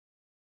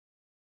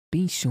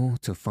Be sure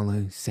to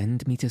follow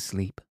Send Me to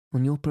Sleep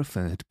on your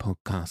preferred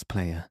podcast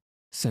player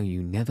so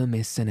you never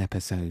miss an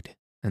episode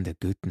and a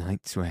good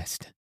night's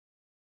rest.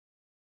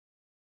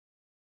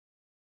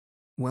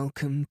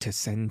 Welcome to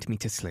Send Me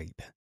to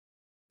Sleep,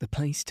 the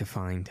place to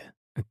find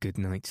a good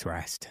night's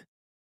rest.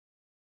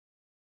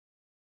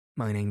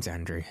 My name's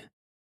Andrew,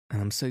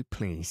 and I'm so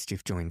pleased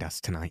you've joined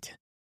us tonight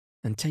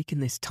and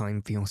taken this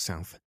time for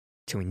yourself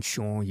to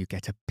ensure you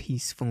get a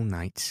peaceful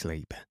night's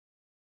sleep.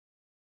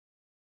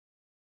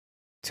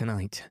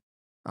 Tonight,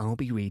 I'll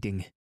be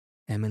reading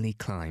Emily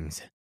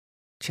Climbs,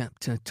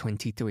 Chapter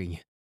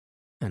 23,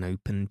 An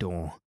Open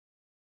Door,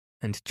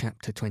 and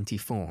Chapter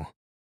 24,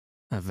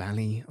 A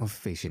Valley of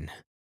Vision.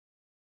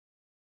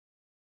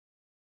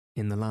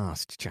 In the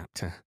last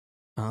chapter,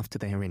 after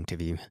their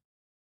interview,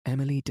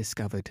 Emily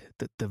discovered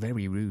that the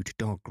very rude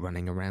dog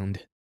running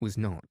around was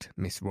not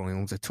Miss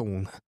Royals at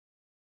all.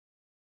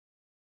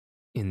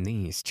 In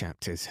these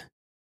chapters,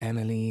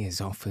 Emily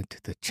is offered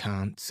the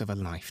chance of a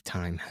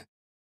lifetime.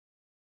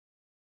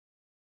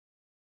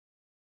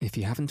 If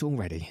you haven't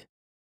already,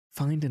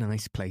 find a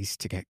nice place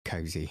to get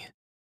cozy.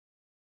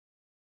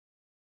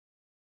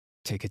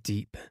 Take a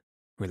deep,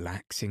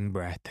 relaxing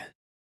breath.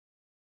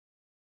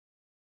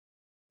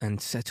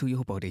 And settle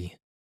your body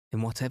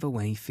in whatever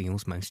way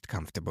feels most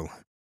comfortable.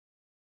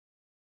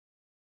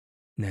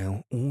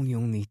 Now all you'll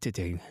need to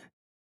do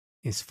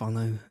is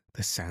follow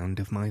the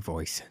sound of my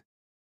voice.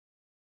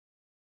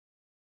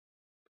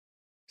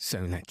 So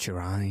let your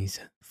eyes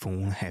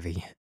fall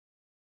heavy.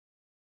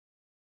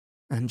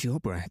 And your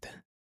breath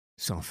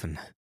soften.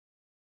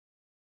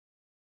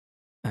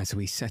 As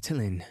we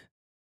settle in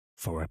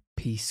for a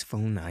peaceful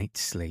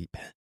night's sleep.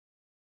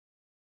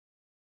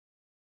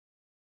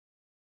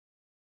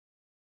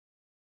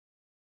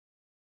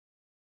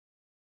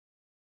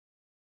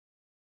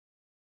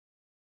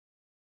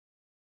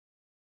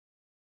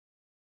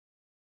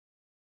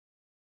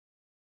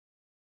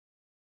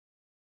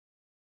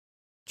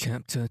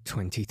 Chapter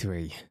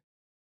 23.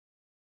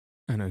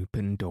 An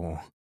Open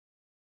Door.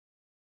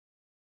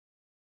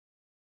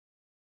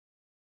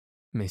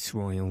 Miss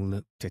Royal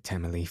looked at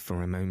Emily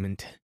for a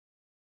moment.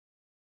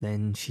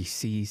 Then she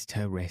seized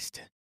her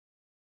wrist,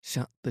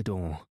 shut the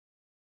door,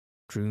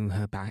 drew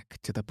her back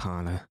to the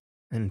parlour,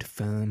 and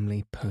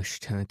firmly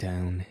pushed her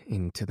down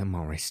into the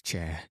Morris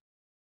chair.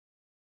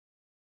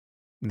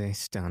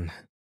 This done,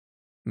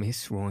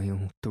 Miss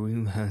Royal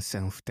threw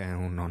herself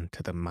down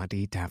onto the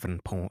muddy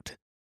davenport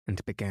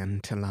and began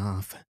to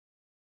laugh,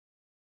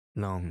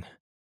 long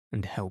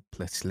and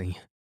helplessly.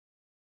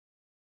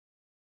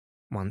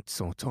 Once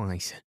or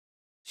twice,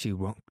 she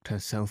rocked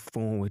herself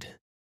forward,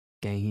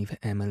 gave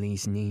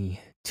Emily's knee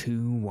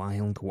 2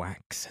 wild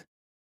whacks,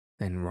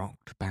 then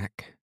rocked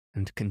back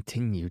and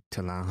continued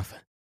to laugh.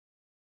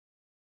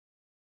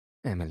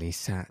 Emily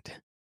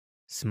sat,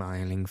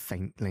 smiling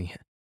faintly.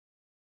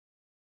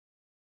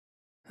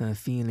 Her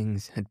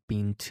feelings had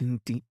been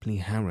too deeply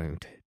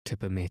harrowed to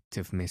permit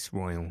of Miss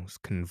Royal's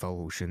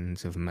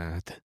convulsions of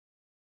mirth.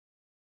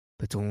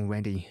 But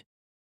already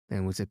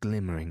there was a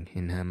glimmering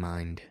in her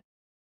mind,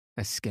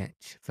 a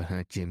sketch for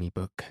her Jimmy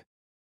book.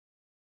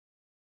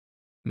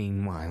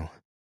 Meanwhile,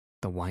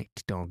 the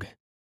white dog,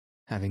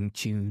 having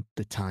chewed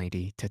the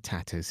tidy to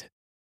tatters,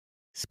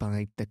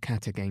 spied the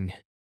cat again,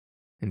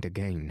 and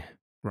again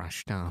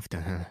rushed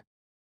after her.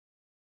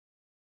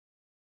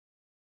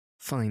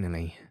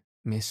 Finally,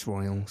 Miss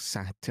Royal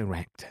sat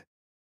erect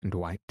and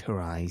wiped her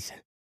eyes.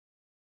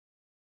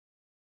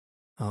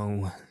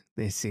 Oh,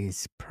 this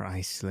is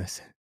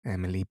priceless,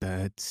 Emily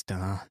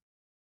Birdstar.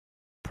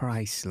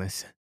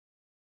 Priceless.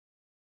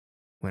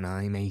 When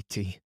I'm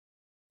 80,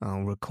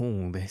 I'll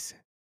recall this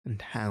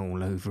and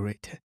howl over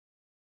it.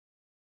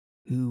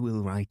 Who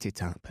will write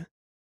it up?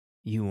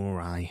 You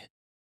or I?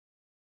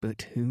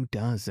 But who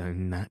does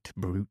own that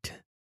brute?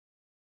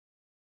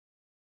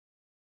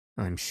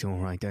 I'm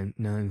sure I don't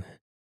know,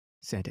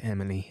 said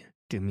Emily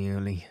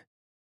demurely.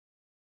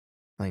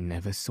 I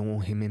never saw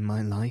him in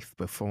my life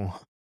before.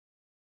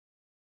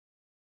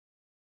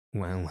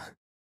 Well,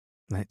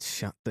 let's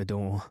shut the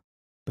door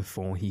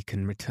before he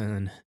can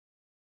return.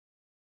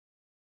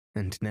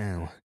 And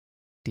now,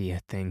 dear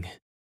thing,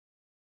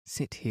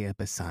 sit here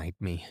beside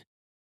me.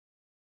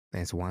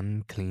 There's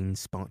one clean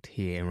spot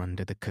here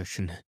under the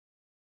cushion.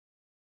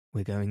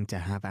 We're going to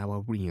have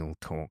our real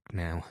talk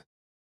now.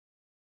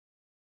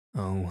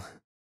 Oh,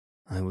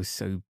 I was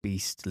so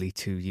beastly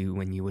to you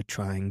when you were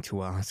trying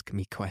to ask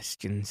me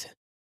questions.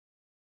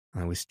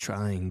 I was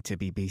trying to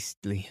be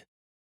beastly.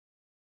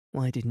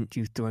 Why didn't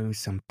you throw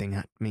something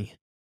at me,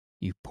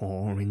 you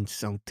poor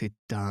insulted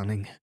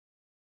darling?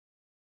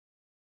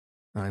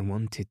 I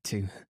wanted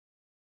to,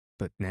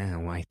 but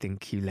now I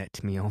think you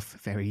let me off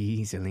very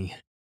easily,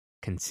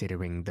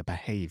 considering the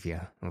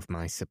behaviour of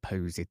my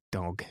supposed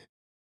dog.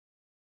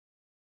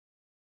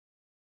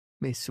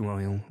 Miss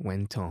Royal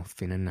went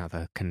off in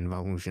another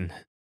convulsion.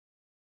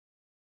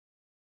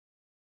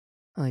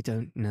 I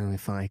don't know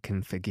if I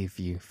can forgive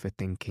you for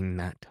thinking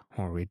that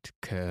horrid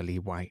curly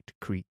white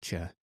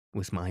creature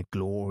was my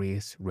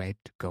glorious red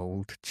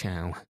gold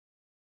chow.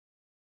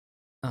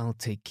 I'll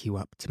take you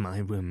up to my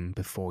room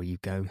before you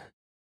go,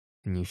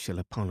 and you shall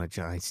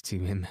apologize to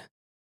him.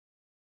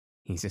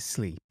 He's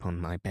asleep on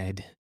my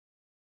bed.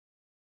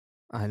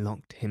 I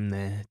locked him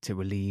there to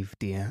relieve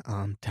dear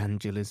Aunt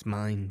Angela's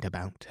mind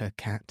about her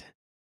cat.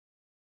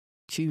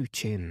 Chew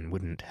Chin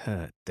wouldn't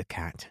hurt the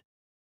cat.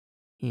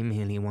 He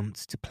merely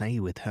wants to play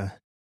with her,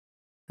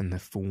 and the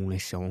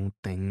foolish old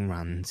thing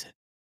runs.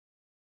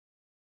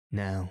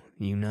 Now,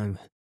 you know,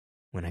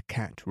 when a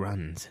cat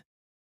runs,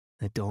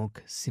 a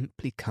dog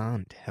simply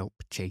can't help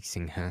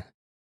chasing her.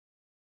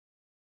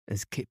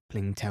 As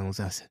Kipling tells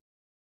us,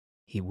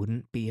 he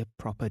wouldn't be a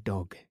proper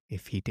dog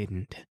if he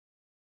didn't.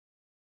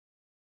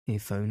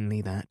 If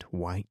only that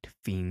white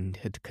fiend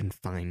had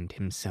confined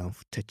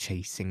himself to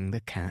chasing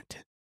the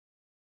cat.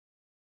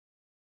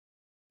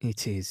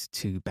 It is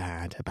too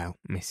bad about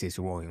Mrs.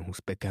 Royal's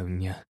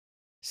begonia,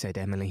 said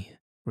Emily,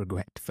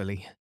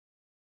 regretfully.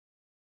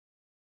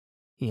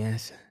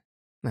 Yes,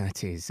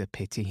 that is a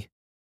pity.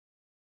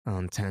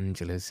 Aunt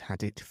Angela's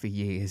had it for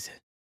years.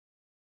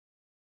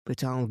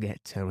 But I'll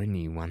get her a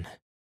new one.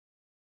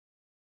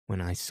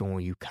 When I saw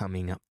you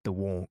coming up the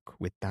walk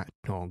with that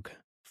dog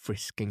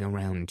frisking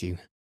around you,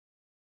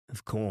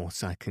 of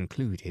course I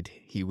concluded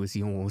he was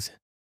yours.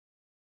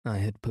 I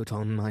had put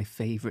on my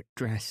favourite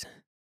dress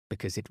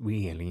because it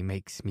really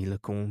makes me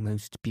look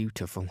almost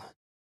beautiful,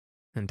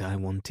 and I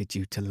wanted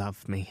you to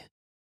love me.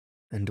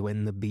 And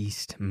when the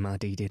beast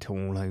muddied it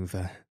all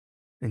over,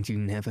 and you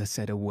never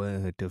said a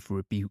word of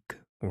rebuke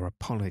or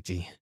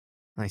apology,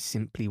 I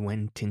simply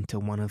went into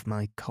one of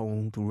my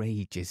cold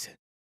rages.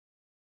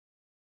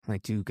 I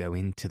do go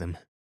into them.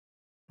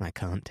 I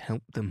can't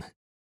help them.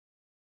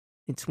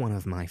 It's one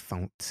of my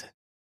faults.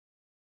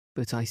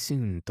 But I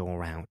soon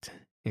thaw out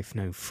if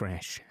no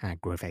fresh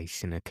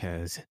aggravation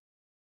occurs.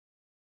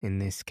 In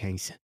this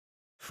case,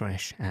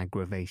 fresh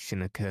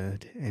aggravation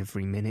occurred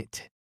every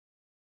minute.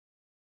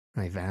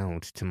 I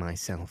vowed to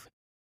myself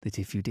that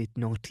if you did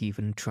not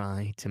even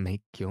try to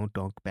make your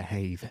dog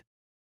behave,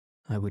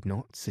 I would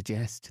not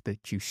suggest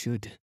that you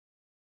should.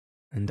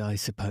 And I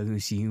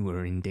suppose you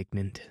were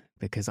indignant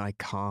because I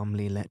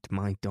calmly let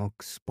my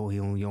dog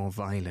spoil your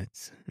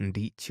violets and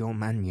eat your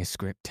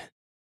manuscript.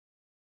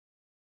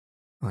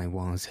 I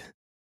was.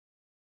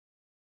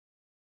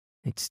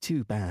 It's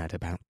too bad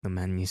about the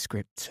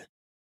manuscripts.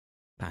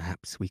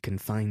 Perhaps we can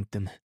find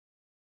them.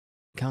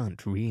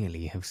 Can't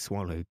really have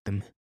swallowed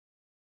them,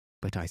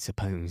 but I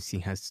suppose he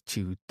has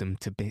chewed them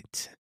to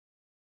bits.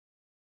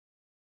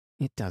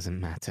 It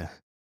doesn't matter.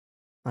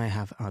 I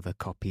have other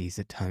copies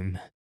at home.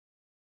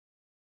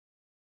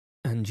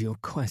 And your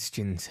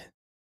questions,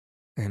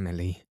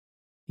 Emily,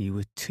 you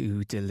were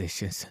too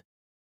delicious.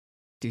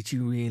 Did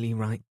you really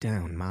write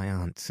down my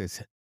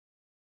answers?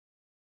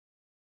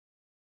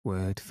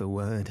 Word for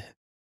word.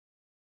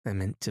 I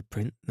meant to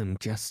print them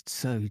just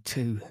so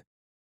too.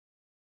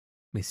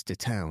 Mr.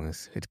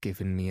 Towers had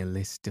given me a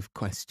list of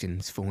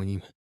questions for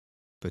you,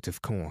 but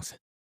of course,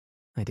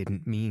 I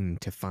didn't mean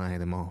to fire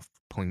them off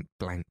point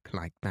blank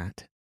like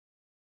that.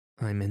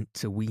 I meant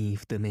to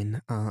weave them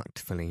in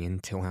artfully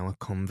into our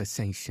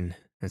conversation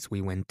as we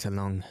went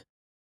along.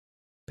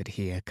 But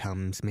here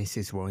comes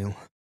Mrs. Royal.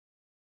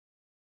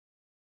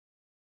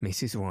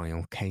 Mrs.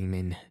 Royal came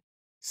in,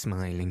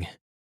 smiling.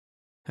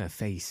 Her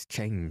face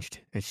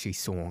changed as she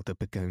saw the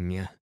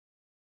begonia.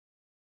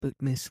 But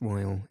Miss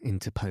Royal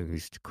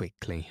interposed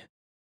quickly.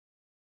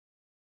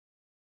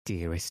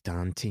 Dearest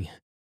Auntie,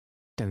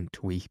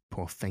 don't weep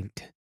or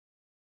faint.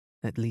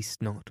 At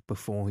least not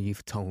before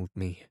you've told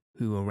me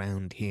who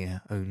around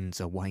here owns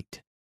a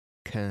white,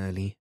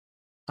 curly,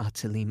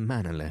 utterly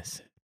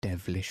mannerless,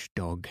 devilish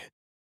dog.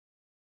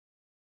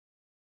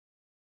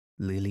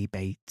 Lily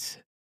Bates,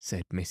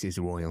 said Mrs.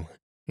 Royal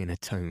in a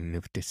tone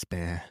of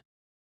despair.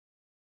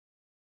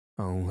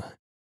 Oh,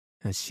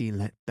 has she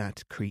let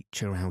that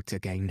creature out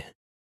again?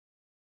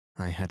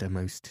 I had a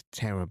most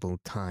terrible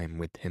time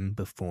with him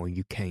before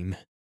you came.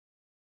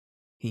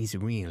 He's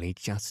really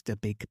just a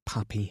big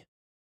puppy,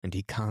 and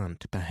he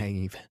can't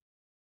behave.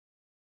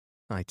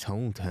 I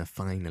told her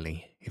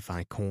finally if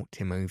I caught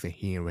him over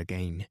here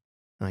again,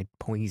 I'd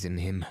poison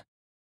him.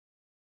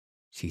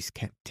 She's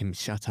kept him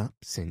shut up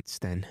since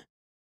then.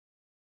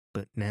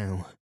 But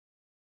now,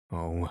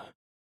 oh,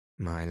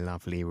 my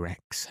lovely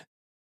Rex.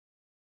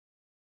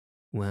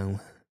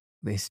 Well,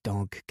 this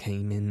dog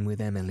came in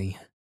with Emily.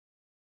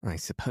 I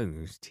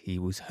supposed he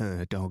was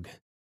her dog.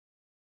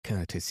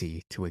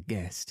 Courtesy to a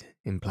guest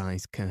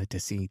implies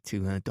courtesy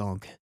to her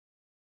dog.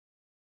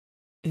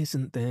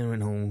 Isn't there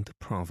an old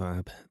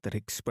proverb that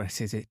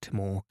expresses it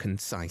more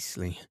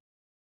concisely?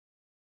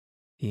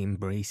 He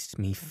embraced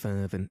me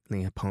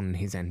fervently upon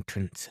his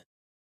entrance,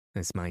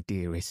 as my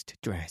dearest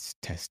dress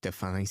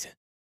testifies.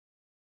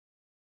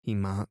 He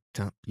marked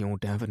up your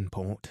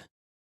Davenport.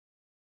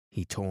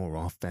 He tore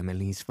off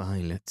Emily's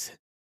violets.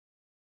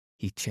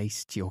 He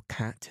chased your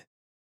cat.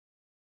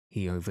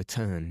 He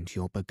overturned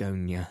your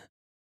begonia.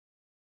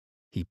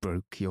 He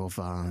broke your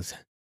vase.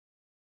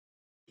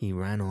 He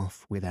ran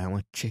off with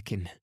our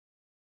chicken.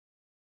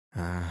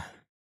 Ah,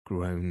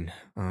 groan,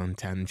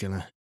 Aunt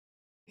Angela.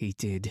 He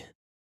did.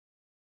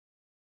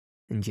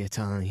 And yet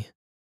I,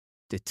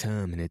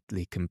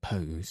 determinedly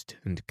composed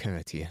and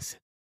courteous,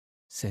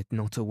 said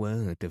not a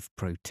word of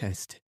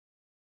protest.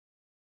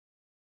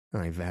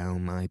 I vow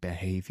my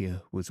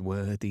behaviour was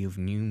worthy of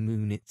New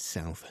Moon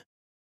itself.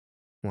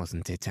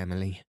 Wasn't it,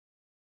 Emily?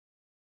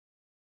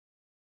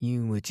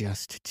 You were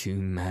just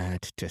too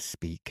mad to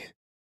speak,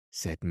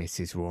 said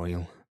Mrs.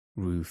 Royal,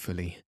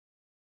 ruefully,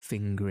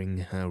 fingering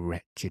her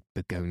wretched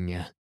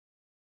begonia.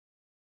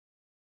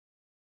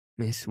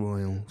 Miss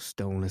Royal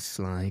stole a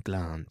sly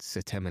glance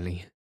at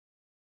Emily.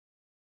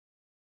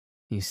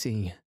 You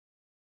see,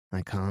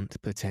 I can't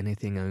put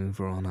anything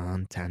over on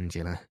Aunt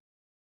Angela.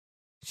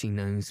 She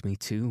knows me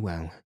too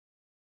well.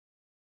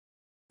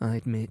 I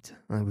admit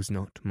I was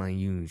not my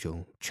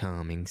usual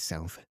charming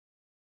self.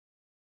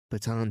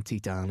 But Auntie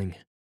darling,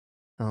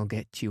 I'll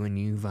get you a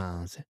new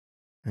vase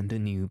and a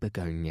new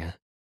begonia.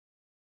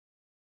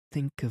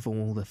 Think of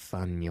all the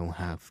fun you'll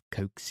have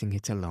coaxing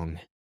it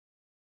along.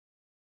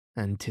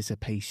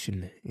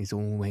 Anticipation is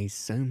always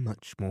so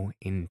much more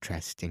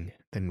interesting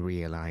than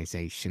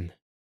realization.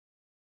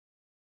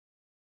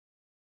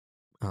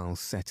 I'll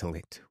settle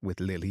it with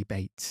Lily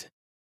Bates,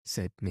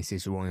 said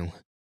Mrs. Royal,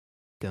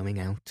 going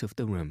out of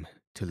the room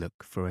to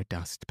look for a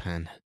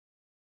dustpan.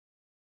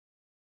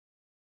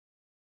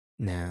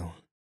 Now,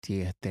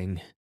 dear thing,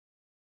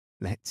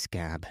 let's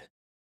gab,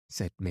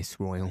 said Miss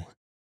Royal,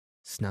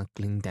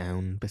 snuggling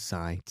down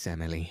beside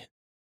Emily.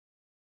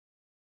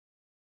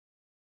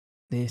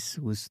 This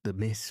was the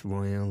Miss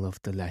Royal of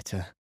the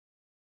letter.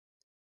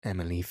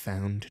 Emily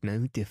found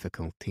no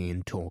difficulty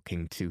in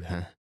talking to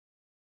her.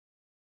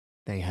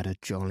 They had a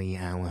jolly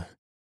hour,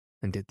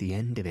 and at the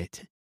end of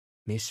it,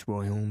 Miss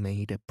Royal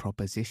made a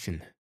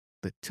proposition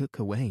that took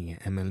away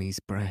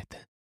Emily's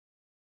breath.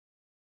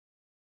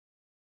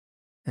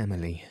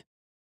 Emily,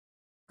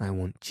 I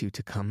want you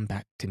to come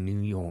back to New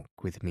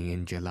York with me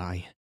in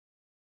July.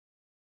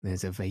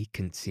 There's a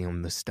vacancy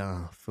on the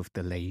staff of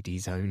the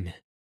Ladies' Own.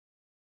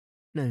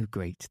 No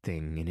great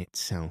thing in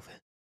itself.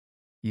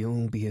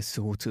 You'll be a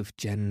sort of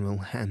general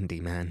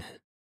handyman,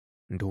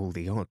 and all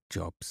the odd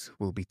jobs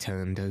will be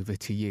turned over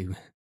to you.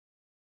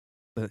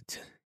 But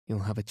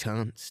you'll have a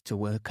chance to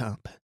work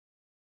up,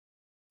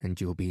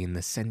 and you'll be in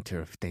the centre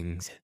of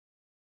things.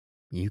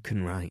 You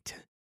can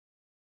write.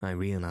 I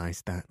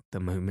realised that the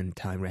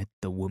moment I read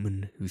The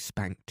Woman Who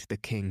Spanked the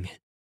King.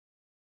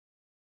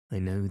 I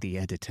know the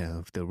editor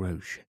of the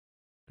Roche,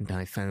 and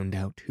I found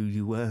out who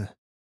you were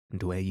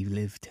and where you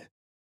lived.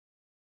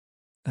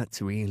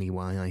 That's really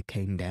why I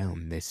came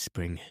down this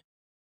spring.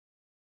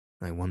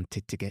 I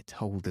wanted to get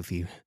hold of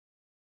you.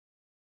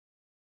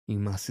 You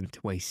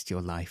mustn't waste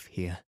your life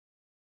here.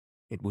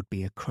 It would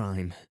be a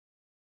crime.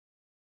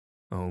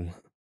 Oh,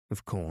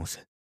 of course,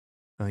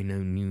 I know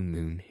New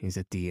Moon is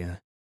a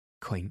dear,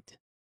 quaint,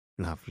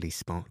 lovely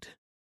spot,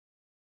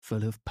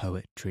 full of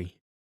poetry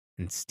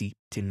and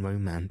steeped in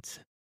romance.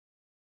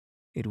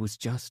 It was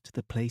just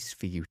the place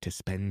for you to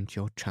spend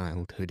your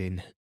childhood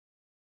in.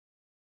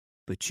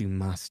 But you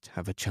must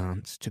have a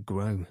chance to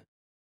grow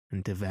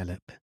and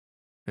develop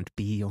and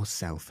be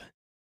yourself.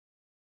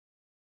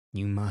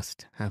 You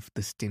must have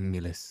the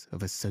stimulus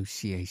of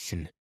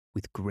association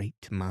with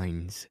great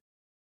minds.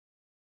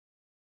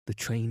 The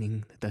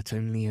training that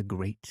only a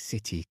great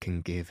city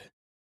can give.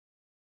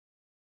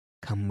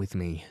 Come with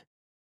me.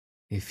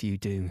 If you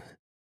do,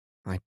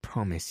 I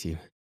promise you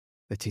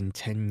that in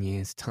 10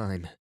 years'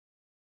 time,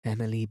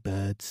 Emily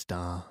Bird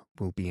Starr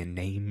will be a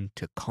name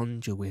to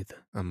conjure with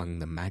among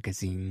the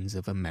magazines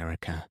of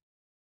America.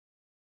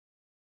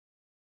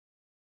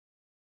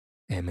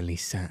 Emily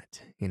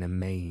sat in a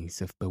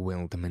maze of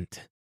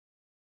bewilderment,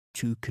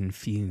 too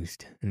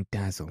confused and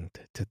dazzled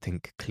to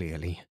think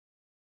clearly.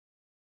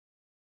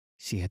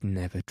 She had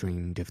never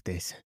dreamed of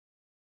this.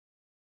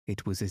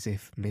 It was as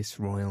if Miss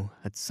Royal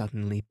had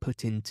suddenly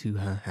put into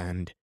her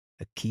hand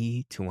a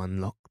key to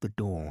unlock the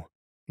door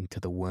into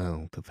the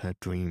world of her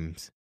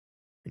dreams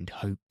and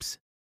hopes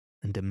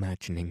and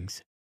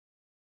imaginings.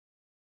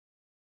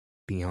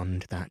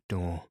 Beyond that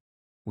door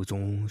was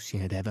all she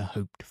had ever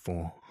hoped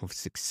for of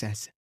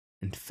success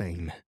and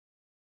fame.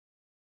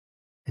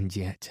 And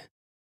yet,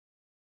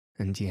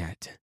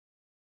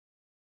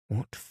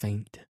 what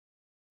faint,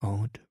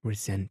 odd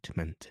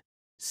resentment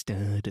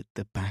stirred at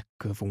the back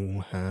of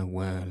all her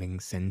whirling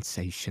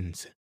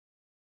sensations?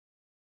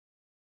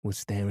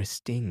 Was there a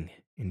sting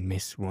in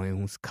Miss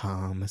Royal's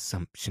calm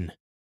assumption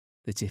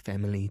that if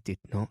Emily did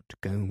not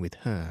go with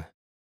her,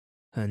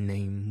 her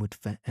name would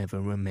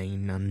forever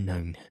remain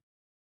unknown?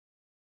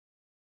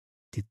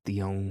 Did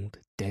the old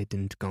dead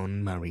and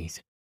gone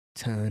Murrays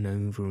turn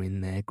over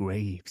in their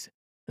graves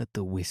at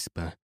the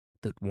whisper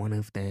that one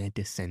of their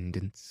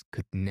descendants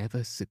could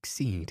never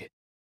succeed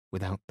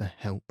without the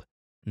help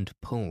and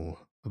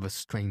pull of a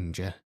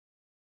stranger?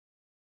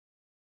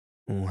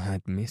 Or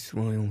had Miss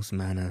Royal's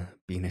manner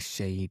been a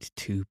shade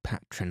too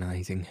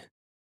patronising?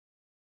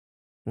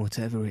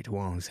 Whatever it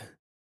was,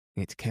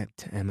 it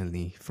kept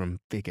Emily from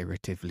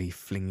figuratively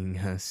flinging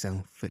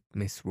herself at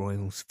Miss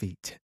Royal's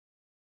feet.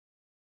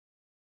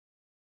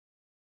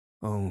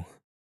 Oh,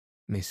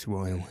 Miss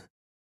Royal,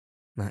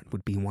 that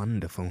would be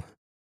wonderful,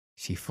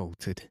 she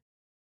faltered.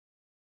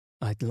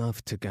 I'd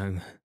love to go,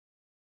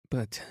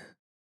 but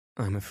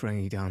I'm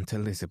afraid Aunt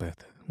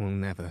Elizabeth will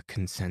never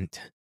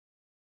consent.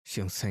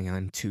 She'll say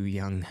I'm too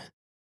young.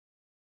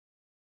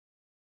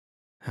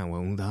 How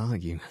old are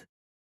you?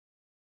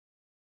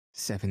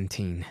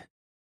 17.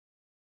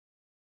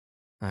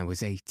 I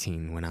was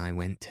 18 when I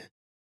went.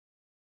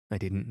 I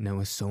didn't know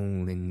a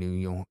soul in New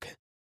York.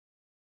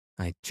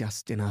 I'd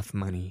just enough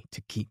money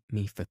to keep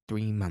me for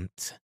 3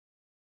 months.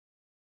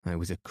 I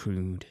was a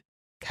crude,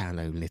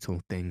 callow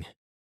little thing.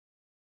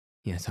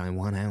 Yet I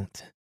won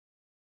out.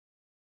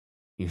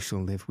 You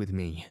shall live with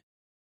me.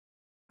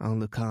 I'll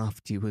look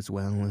after you as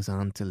well as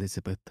Aunt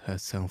Elizabeth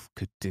herself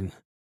could do.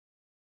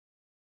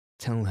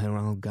 Tell her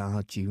I'll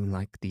guard you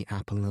like the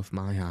apple of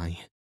my eye.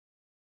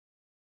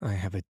 I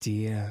have a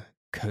dear,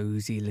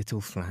 cosy little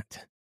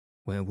flat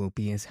where we'll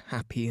be as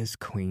happy as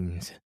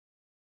queens,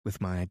 with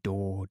my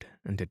adored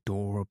and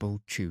adorable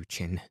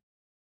Choo-Chin.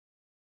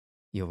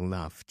 You'll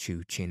love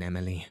Choo-Chin,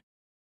 Emily.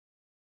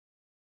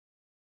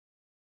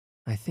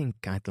 I think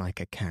I'd like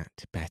a cat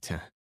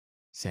better,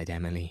 said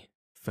Emily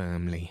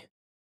firmly.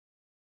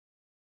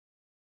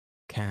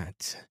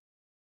 Cats?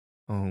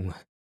 Oh,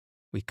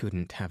 we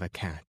couldn't have a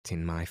cat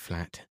in my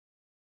flat.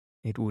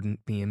 It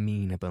wouldn't be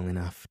amenable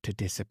enough to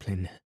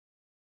discipline.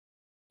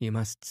 You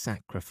must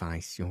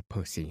sacrifice your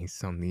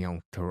pussies on the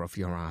altar of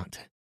your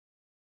art.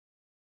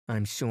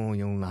 I'm sure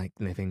you'll like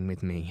living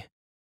with me.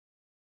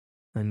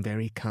 I'm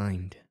very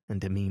kind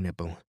and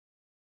amenable,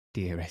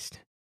 dearest,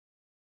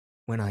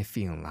 when I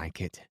feel like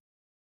it.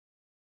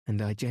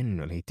 And I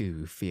generally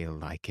do feel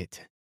like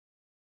it.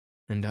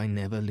 And I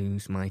never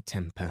lose my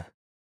temper.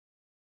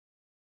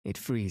 It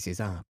freezes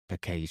up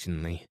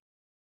occasionally,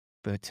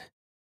 but,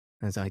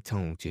 as I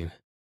told you,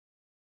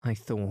 I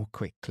thaw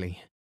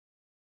quickly.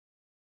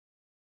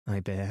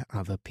 I bear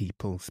other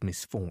people's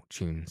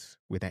misfortunes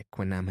with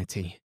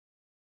equanimity,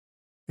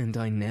 and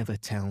I never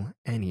tell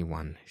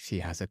anyone she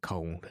has a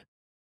cold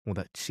or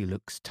that she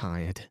looks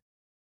tired.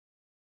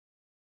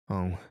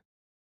 Oh,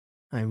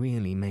 I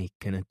really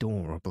make an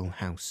adorable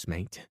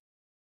housemate.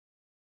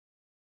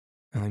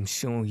 I'm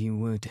sure you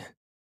would,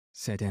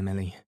 said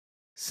Emily,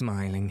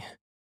 smiling.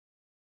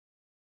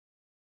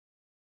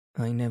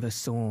 I never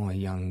saw a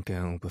young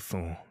girl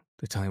before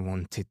that I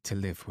wanted to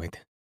live with,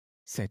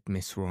 said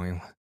Miss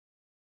Royle.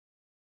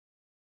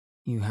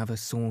 You have a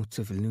sort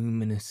of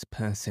luminous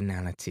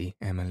personality,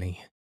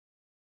 Emily.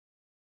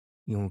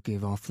 You'll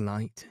give off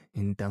light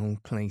in dull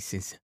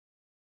places,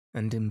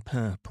 and in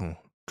purple,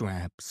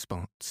 drab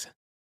spots.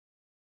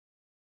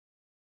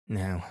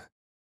 Now,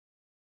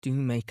 do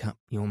make up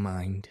your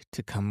mind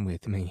to come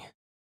with me.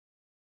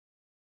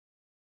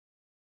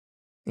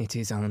 It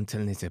is Aunt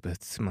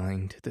Elizabeth's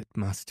mind that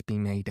must be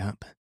made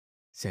up,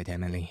 said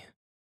Emily,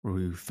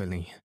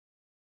 ruefully.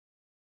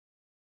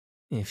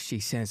 If she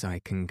says I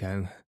can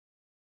go,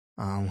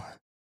 I'll...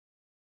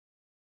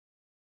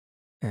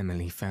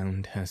 Emily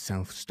found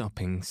herself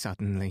stopping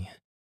suddenly.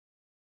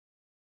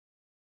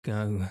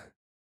 Go,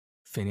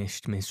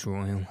 finished Miss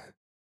Royle,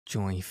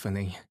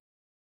 joyfully.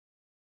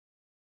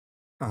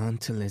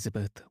 Aunt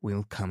Elizabeth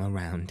will come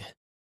around.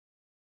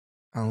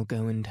 I'll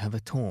go and have a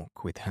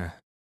talk with her.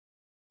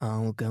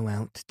 I'll go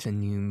out to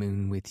New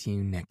Moon with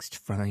you next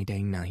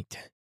Friday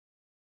night.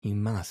 You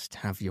must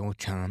have your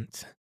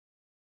chance.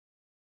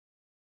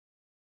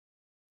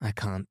 I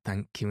can't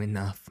thank you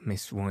enough,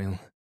 Miss Royle,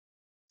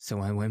 so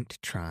I won't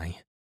try.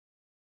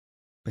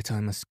 But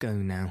I must go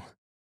now.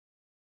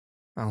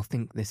 I'll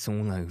think this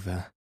all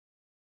over.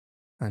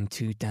 I'm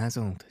too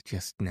dazzled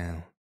just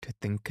now to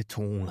think at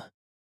all.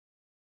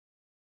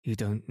 You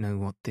don't know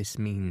what this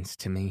means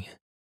to me.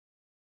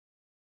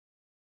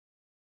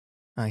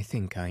 I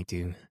think I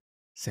do,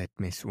 said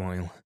Miss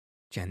Royle,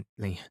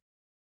 gently.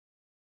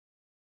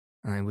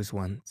 I was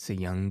once a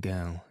young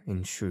girl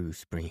in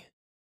Shrewsbury,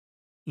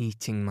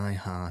 eating my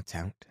heart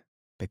out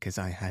because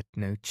I had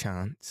no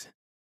chance.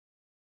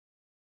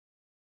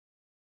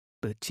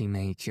 But you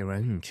made your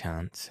own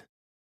chance,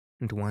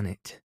 and won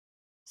it,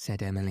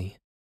 said Emily,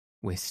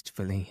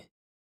 wistfully.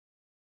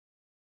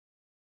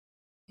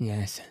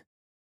 Yes,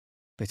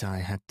 but I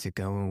had to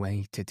go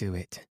away to do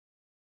it.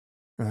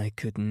 I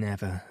could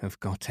never have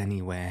got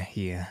anywhere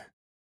here.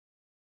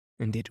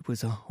 And it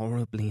was a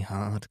horribly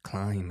hard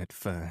climb at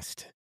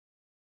first.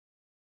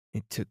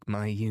 It took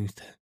my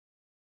youth.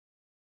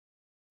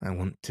 I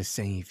want to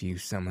save you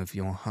some of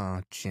your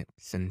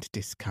hardships and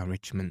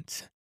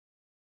discouragements.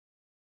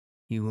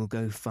 You will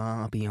go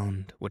far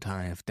beyond what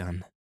I have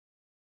done.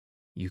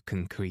 You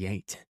can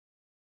create.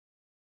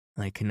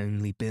 I can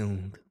only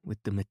build with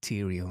the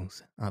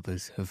materials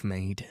others have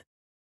made.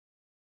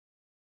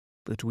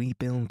 But we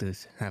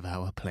builders have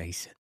our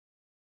place.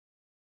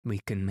 We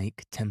can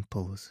make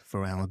temples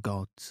for our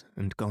gods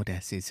and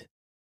goddesses,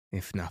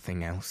 if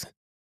nothing else.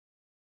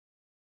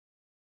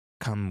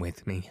 Come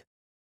with me,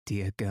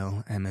 dear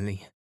girl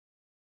Emily,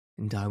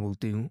 and I will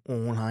do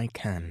all I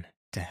can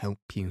to help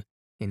you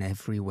in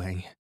every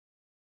way.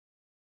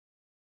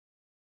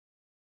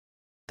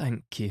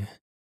 Thank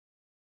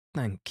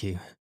you,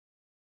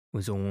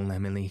 was all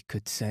Emily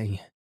could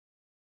say.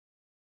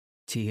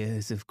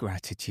 Tears of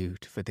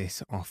gratitude for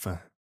this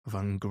offer of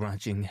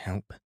ungrudging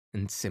help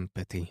and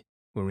sympathy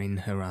were in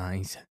her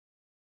eyes.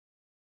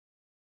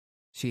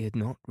 She had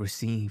not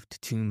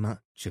received too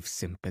much of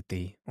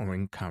sympathy or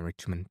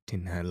encouragement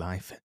in her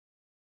life.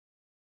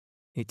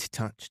 It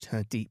touched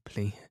her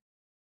deeply.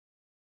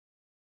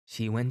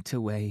 She went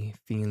away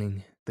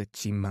feeling that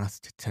she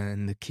must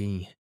turn the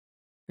key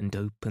and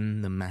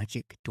open the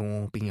magic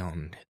door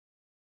beyond,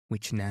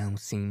 which now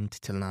seemed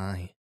to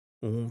lie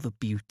all the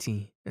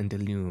beauty and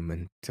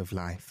allurement of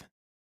life.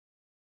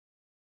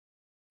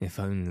 If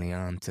only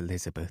Aunt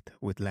Elizabeth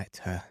would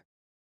let her.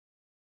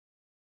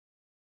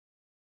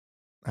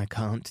 I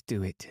can't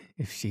do it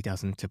if she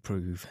doesn't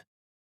approve,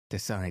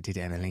 decided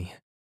Emily.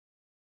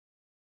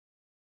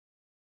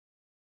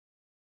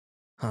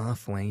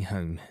 Halfway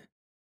home,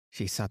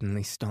 she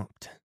suddenly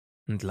stopped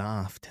and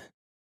laughed.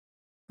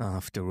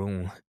 After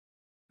all,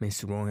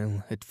 Miss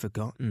Royal had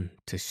forgotten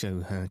to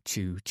show her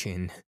chew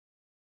chin.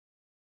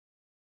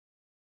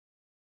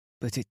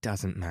 But it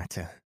doesn't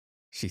matter,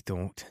 she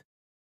thought,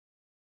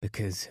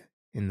 because,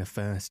 in the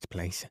first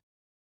place,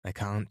 I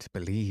can't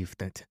believe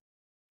that,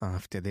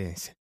 after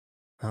this,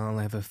 I'll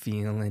ever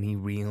feel any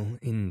real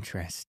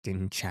interest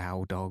in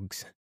chow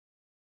dogs.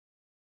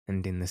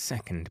 And in the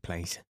second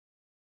place,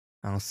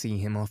 I'll see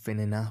him often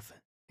enough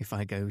if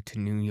I go to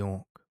New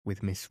York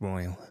with Miss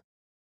Royal.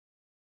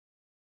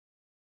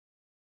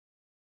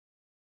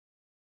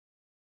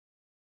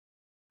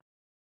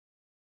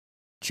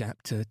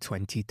 Chapter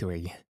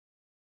 23.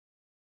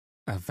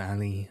 A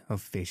Valley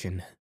of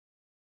Vision.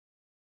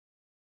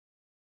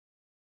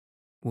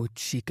 Would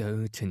she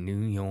go to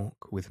New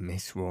York with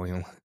Miss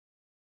Royal?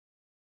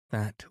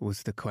 That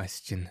was the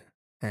question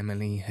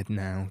Emily had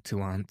now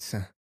to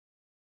answer.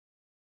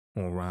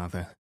 Or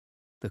rather,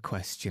 the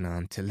question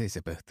Aunt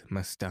Elizabeth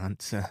must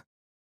answer.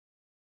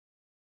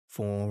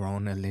 For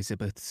on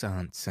Elizabeth's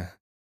answer,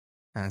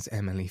 as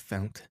Emily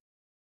felt,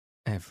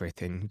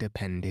 everything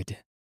depended.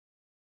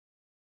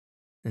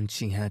 And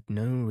she had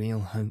no real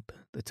hope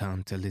that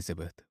Aunt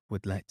Elizabeth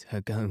would let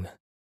her go.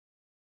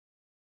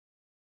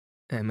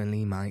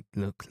 Emily might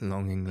look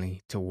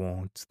longingly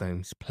towards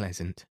those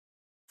pleasant,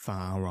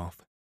 far-off,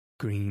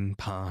 green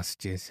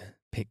pastures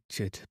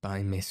pictured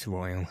by Miss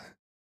Royal,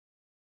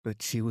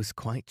 but she was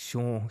quite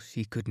sure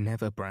she could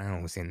never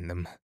browse in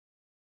them.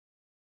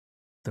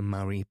 The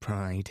Murray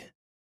pride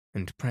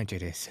and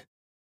prejudice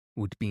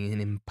would be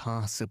an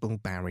impassable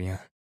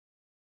barrier.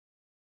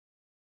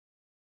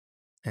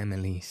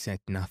 Emily said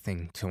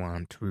nothing to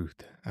Aunt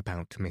Ruth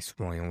about Miss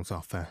Royal's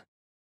offer.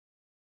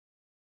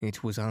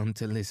 It was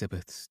Aunt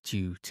Elizabeth's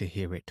due to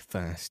hear it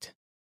first.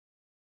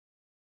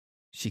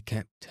 She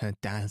kept her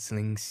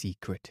dazzling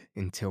secret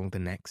until the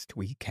next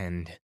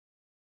weekend,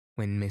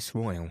 when Miss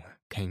Royal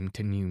came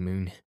to New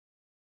Moon,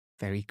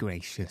 very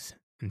gracious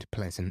and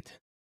pleasant,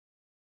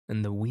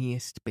 and the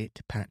weeest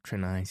bit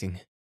patronising,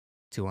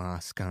 to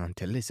ask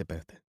Aunt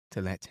Elizabeth to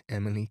let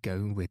Emily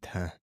go with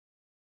her.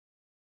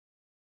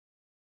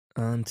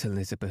 Aunt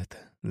Elizabeth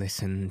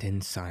listened in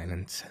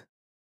silence,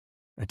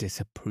 a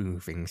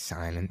disapproving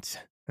silence,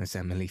 as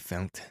Emily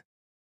felt.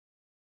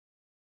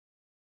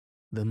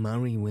 The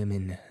Murray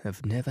women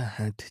have never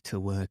had to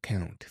work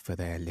out for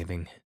their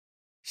living,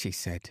 she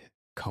said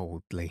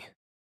coldly.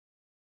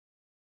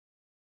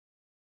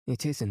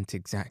 It isn't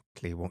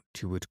exactly what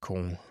you would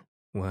call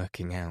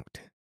working out,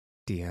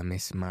 dear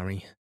Miss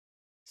Murray,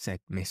 said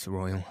Miss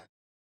Royal,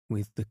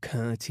 with the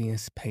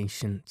courteous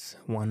patience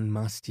one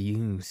must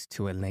use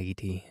to a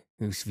lady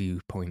whose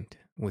viewpoint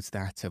was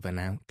that of an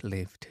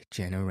outlived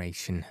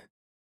generation.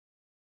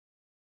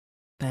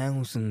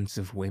 Thousands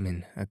of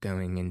women are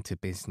going into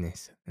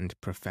business and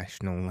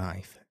professional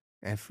life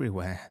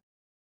everywhere.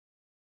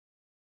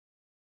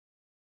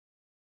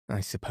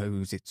 I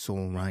suppose it's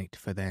all right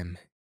for them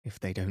if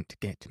they don't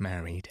get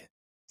married,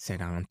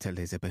 said Aunt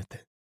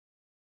Elizabeth.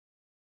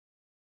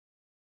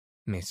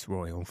 Miss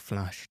Royal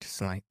flushed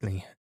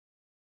slightly.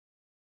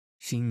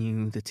 She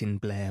knew that in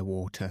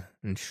Blairwater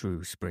and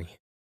Shrewsbury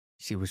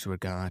she was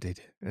regarded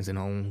as an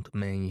old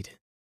maid,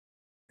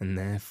 and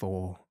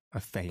therefore a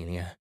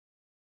failure,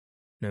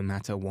 no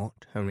matter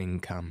what her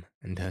income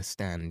and her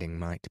standing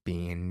might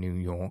be in New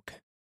York.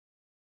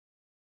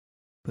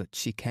 But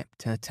she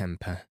kept her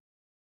temper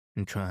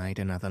and tried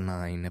another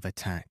line of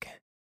attack.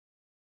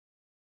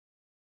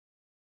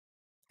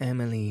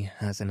 Emily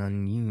has an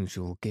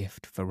unusual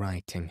gift for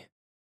writing,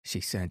 she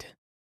said.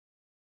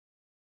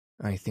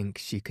 I think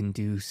she can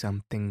do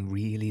something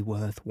really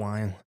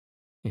worthwhile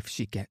if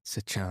she gets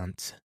a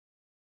chance.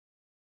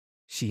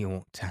 She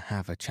ought to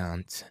have a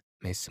chance,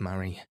 Miss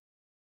Murray.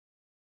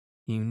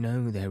 You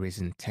know there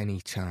isn't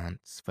any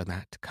chance for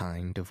that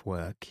kind of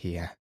work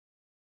here.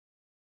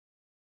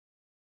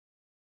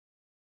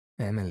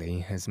 Emily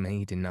has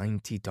made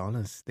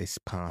 $90 this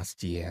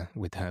past year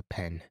with her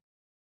pen,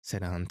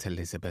 said Aunt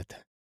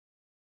Elizabeth.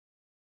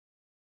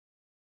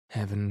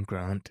 Heaven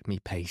grant me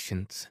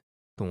patience,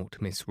 thought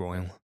Miss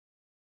Royal,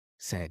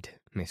 said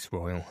Miss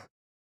Royal.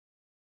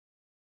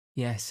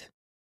 Yes,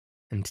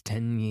 and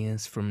 10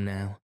 years from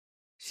now,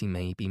 she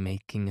may be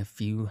making a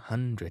few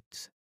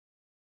hundreds.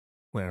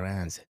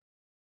 Whereas,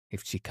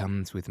 if she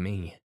comes with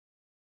me,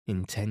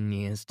 in 10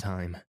 years'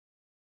 time,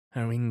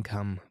 her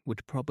income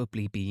would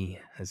probably be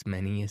as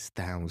many as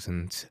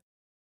thousands.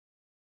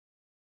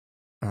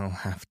 I'll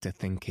have to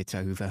think it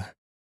over,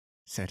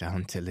 said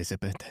Aunt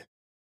Elizabeth.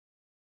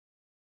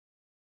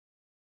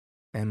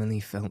 Emily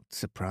felt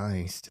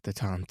surprised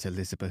that Aunt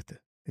Elizabeth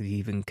had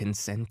even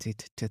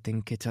consented to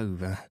think it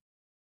over.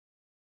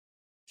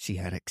 She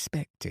had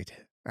expected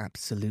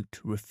absolute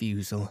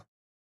refusal.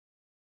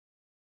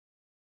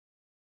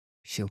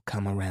 She'll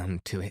come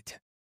around to it,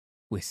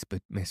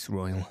 whispered Miss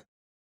Royal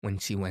when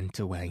she went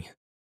away.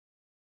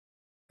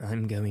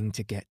 I'm going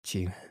to get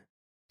you,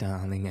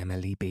 darling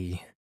Emily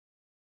B.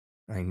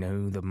 I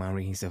know the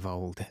Murrays of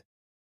old.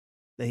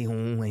 They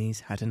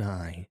always had an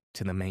eye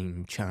to the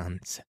main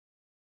chance.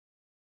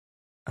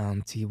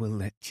 Auntie will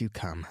let you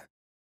come.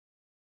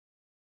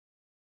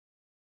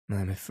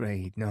 I'm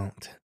afraid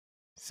not,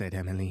 said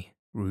Emily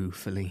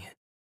ruefully.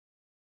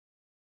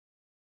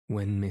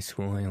 When Miss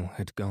Royal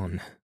had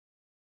gone,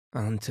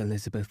 Aunt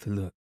Elizabeth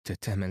looked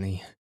at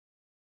Emily.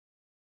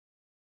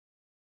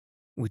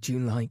 Would you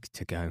like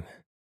to go,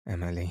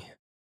 Emily?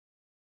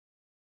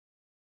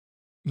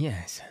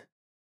 Yes,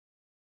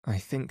 I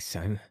think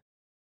so,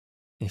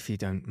 if you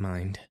don't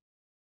mind,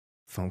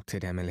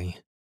 faltered Emily.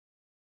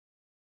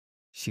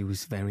 She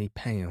was very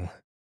pale.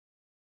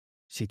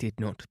 She did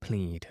not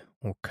plead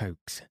or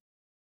coax,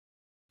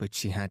 but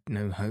she had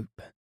no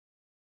hope.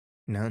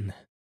 None.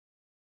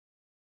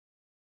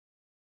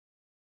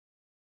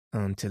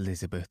 Aunt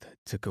Elizabeth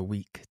took a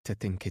week to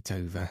think it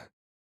over.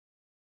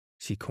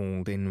 She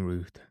called in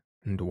Ruth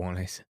and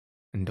Wallace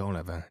and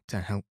Oliver to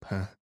help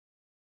her.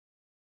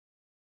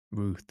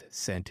 Ruth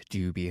said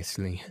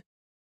dubiously,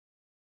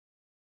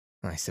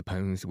 I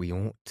suppose we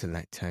ought to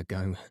let her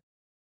go.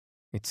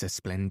 It's a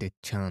splendid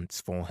chance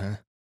for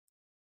her.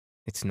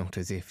 It's not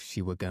as if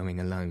she were going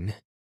alone.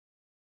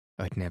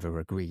 I'd never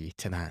agree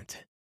to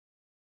that.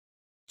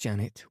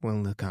 Janet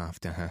will look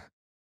after her.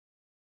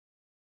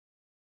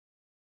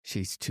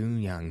 She's too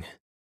young.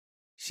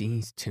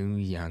 She's too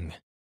young,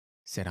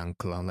 said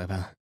Uncle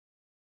Oliver.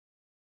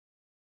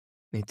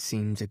 It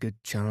seems a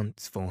good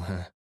chance for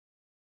her.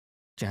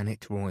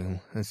 Janet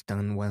Royal has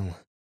done well,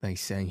 they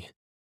say,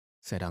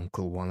 said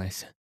Uncle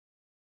Wallace.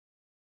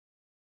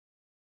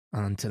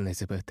 Aunt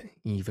Elizabeth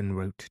even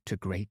wrote to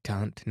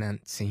Great-Aunt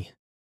Nancy.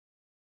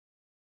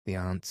 The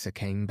answer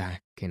came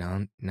back in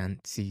Aunt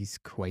Nancy's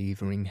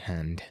quavering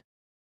hand.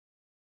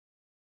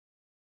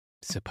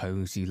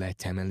 Suppose you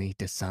let Emily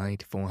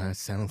decide for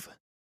herself,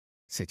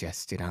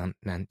 suggested Aunt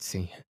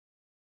Nancy.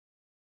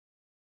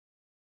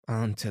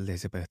 Aunt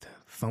Elizabeth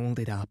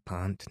folded up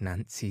Aunt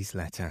Nancy's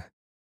letter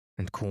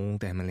and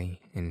called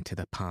Emily into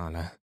the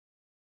parlour.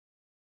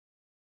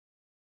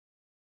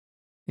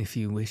 If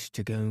you wish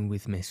to go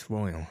with Miss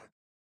Royal,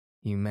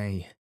 you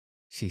may,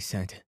 she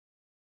said.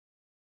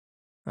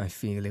 I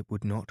feel it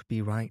would not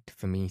be right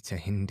for me to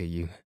hinder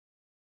you.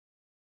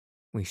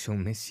 We shall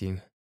miss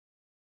you.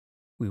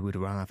 We would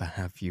rather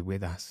have you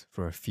with us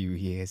for a few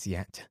years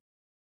yet.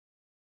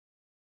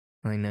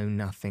 I know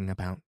nothing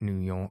about New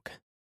York.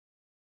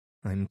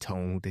 I'm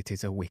told it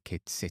is a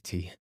wicked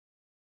city.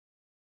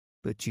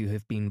 But you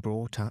have been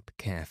brought up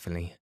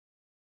carefully.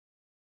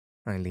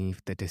 I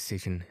leave the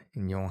decision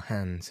in your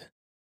hands.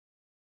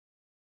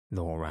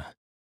 Laura,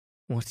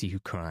 what are you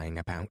crying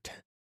about?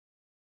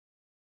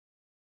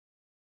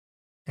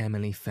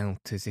 Emily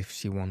felt as if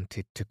she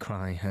wanted to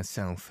cry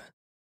herself.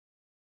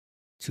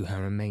 To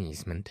her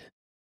amazement,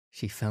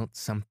 she felt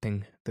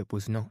something that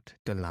was not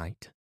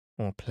delight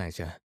or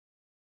pleasure.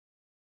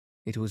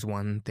 It was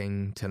one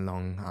thing to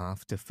long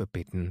after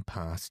forbidden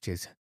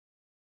pastures.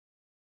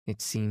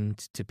 It seemed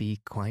to be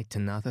quite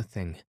another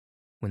thing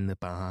when the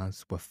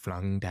bars were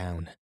flung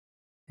down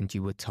and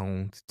you were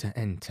told to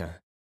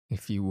enter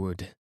if you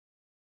would.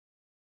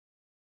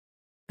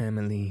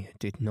 Emily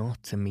did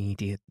not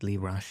immediately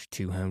rush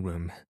to her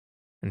room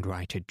and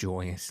write a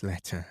joyous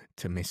letter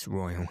to Miss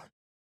Royal,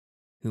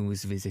 who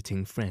was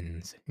visiting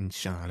friends in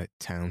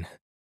Charlottetown.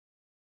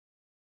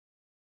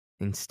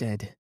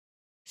 Instead,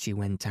 she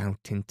went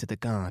out into the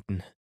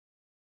garden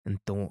and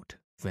thought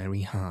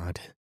very hard.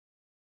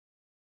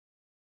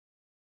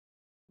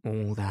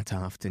 All that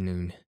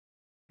afternoon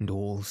and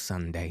all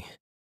Sunday.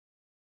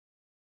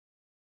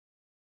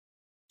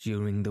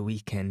 During the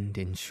weekend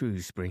in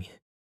Shrewsbury,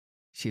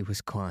 she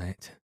was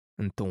quiet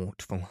and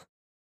thoughtful,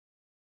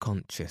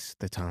 conscious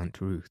that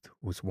Aunt Ruth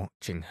was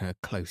watching her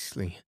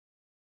closely.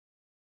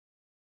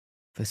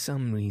 For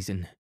some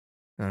reason,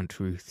 Aunt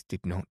Ruth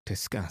did not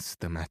discuss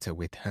the matter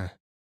with her.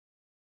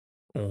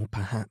 Or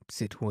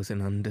perhaps it was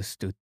an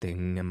understood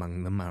thing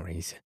among the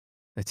Murrays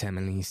that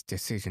Emily's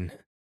decision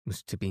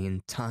was to be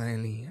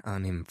entirely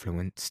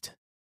uninfluenced.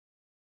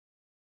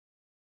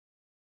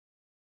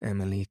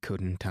 Emily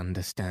couldn't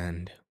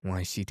understand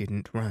why she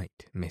didn't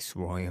write Miss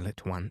Royal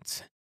at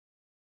once.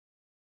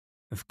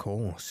 Of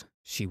course,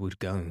 she would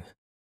go.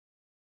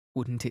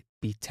 Wouldn't it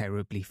be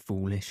terribly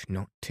foolish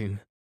not to?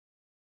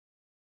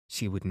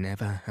 She would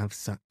never have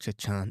such a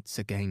chance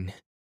again.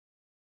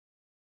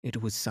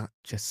 It was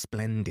such a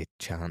splendid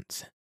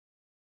chance.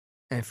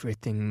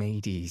 Everything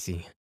made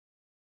easy.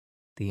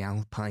 The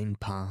alpine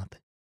path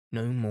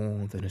no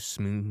more than a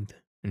smooth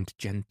and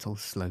gentle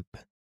slope.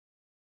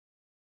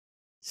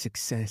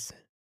 Success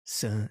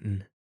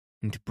certain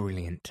and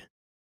brilliant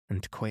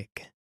and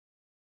quick.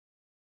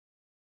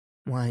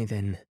 Why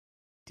then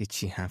did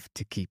she have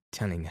to keep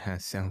telling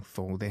herself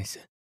all this?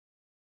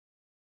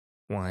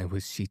 Why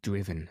was she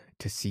driven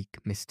to seek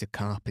Mr.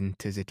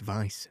 Carpenter's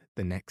advice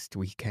the next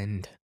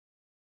weekend?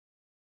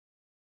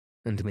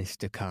 And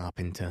Mr.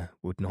 Carpenter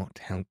would not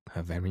help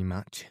her very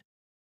much.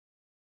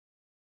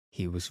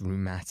 He was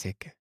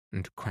rheumatic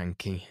and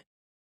cranky.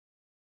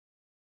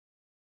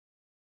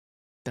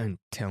 "Don't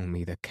tell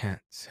me the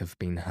cats have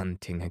been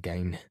hunting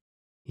again,"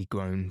 he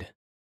groaned.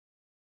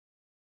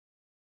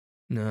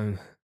 "No,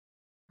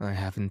 I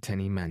haven't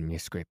any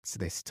manuscripts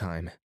this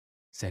time,"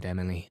 said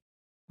Emily,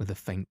 with a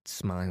faint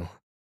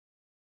smile.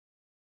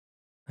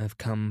 "I've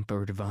come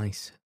for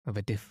advice of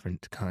a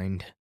different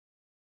kind."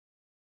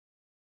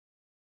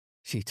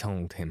 She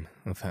told him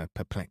of her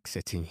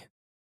perplexity.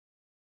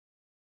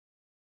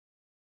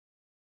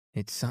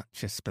 "It's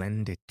such a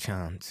splendid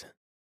chance,"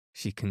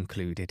 she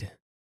concluded.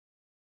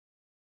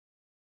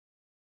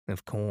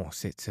 "Of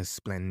course it's a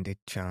splendid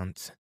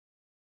chance.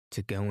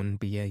 To go and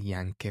be a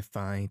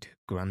Yankified,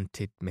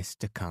 grunted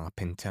Mr.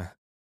 Carpenter."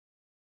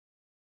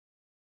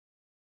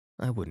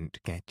 "I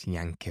wouldn't get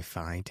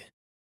Yankified,"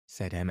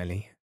 said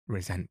Emily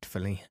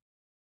resentfully.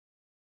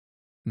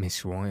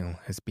 "Miss Royal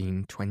has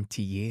been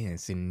 20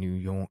 years in New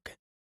York,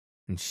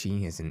 and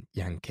she isn't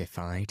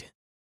Yankified."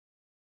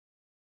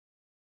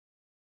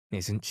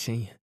 "Isn't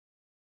she?"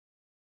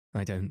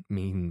 "I don't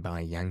mean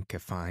by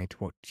Yankified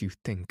what you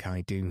think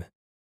I do,"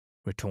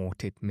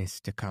 retorted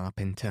Mr.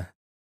 Carpenter.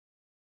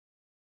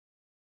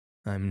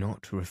 "I'm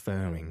not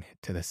referring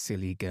to the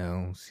silly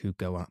girls who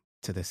go up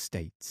to the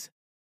States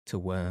to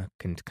work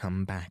and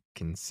come back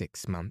in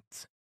 6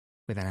 months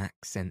with an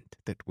accent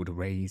that would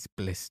raise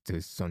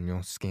blisters on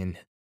your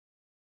skin.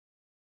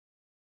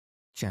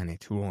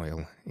 Janet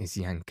Royal is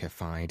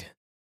Yankified.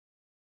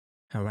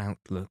 Her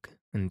outlook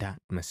and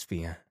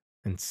atmosphere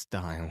and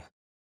style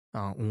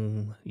are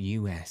all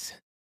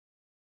US.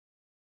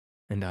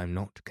 And I'm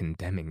not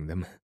condemning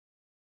them.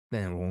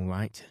 They're all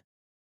right.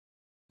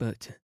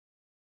 But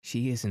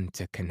she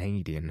isn't a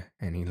Canadian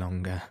any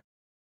longer.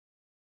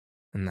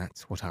 And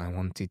that's what I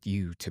wanted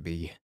you to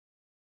be.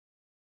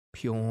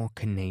 Pure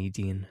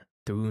Canadian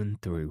through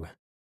and through.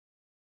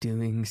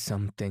 Doing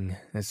something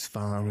as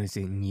far as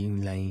in you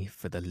lay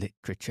for the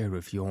literature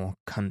of your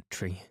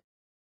country.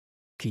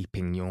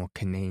 Keeping your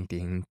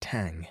Canadian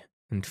tang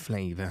and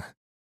flavour.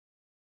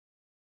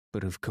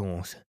 But of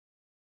course,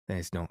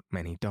 there's not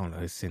many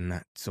dollars in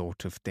that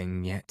sort of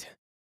thing yet."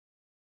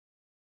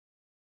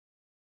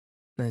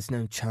 "There's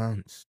no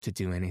chance to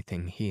do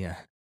anything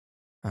here,"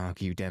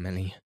 argued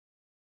Emily.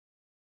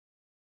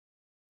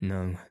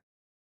 "No,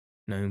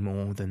 no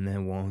more than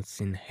there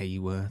was in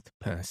Hayworth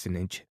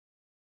Personage,"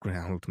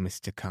 growled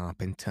Mr.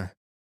 Carpenter.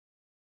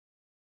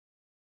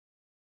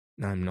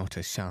 "I'm not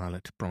a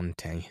Charlotte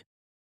Bronte,"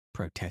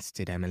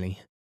 protested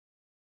Emily.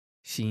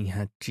 "She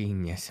had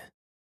genius.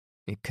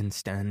 It can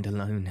stand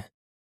alone.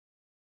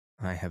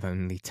 I have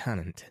only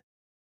talent.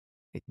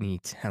 It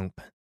needs help.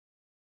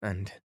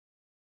 And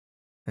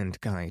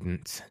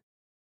guidance.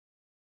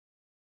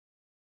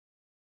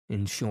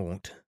 In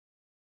short,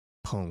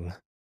 pull,"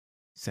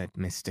 said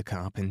Mr.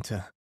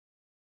 Carpenter.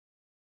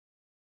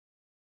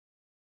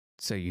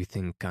 "So you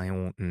think I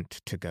oughtn't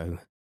to go?"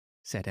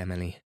 said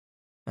Emily,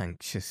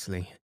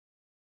 anxiously.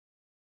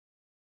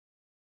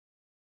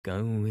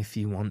 "Go if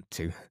you want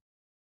to.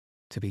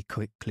 To be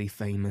quickly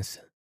famous,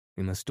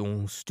 we must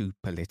all stoop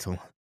a little.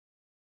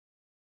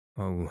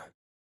 Oh,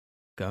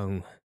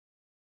 go,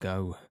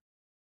 go,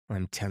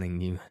 I'm telling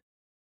you.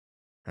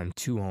 I'm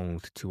too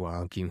old to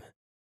argue.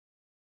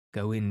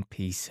 Go in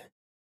peace.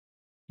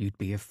 You'd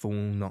be a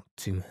fool not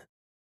to.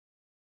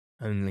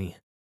 Only,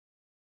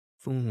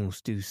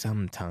 fools do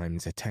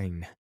sometimes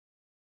attain.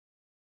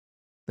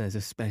 There's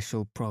a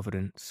special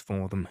providence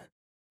for them,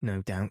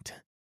 no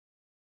doubt."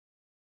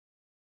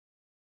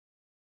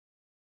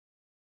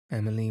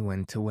 Emily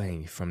went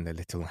away from the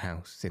little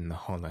house in the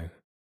hollow,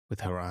 with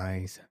her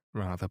eyes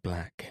rather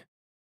black.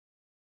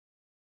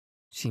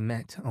 She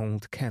met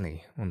old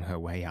Kelly on her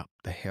way up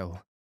the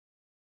hill,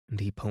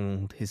 and he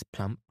pulled his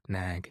plump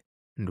nag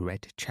and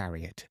red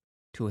chariot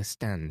to a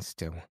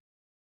standstill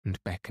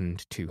and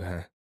beckoned to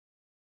her.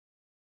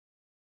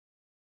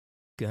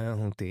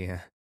 "Girl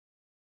dear,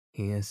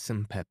 here's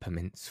some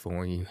peppermints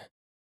for you.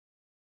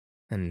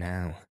 And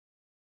now,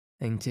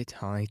 ain't it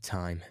high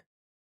time,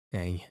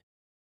 eh?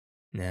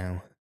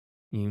 Now,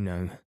 you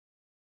know."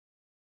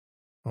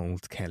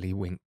 Old Kelly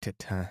winked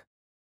at her.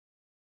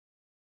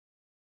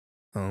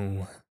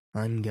 "Oh,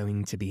 I'm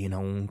going to be an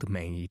old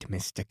maid,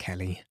 Mr.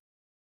 Kelly,"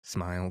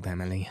 smiled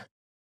Emily.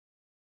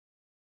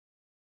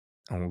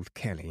 Old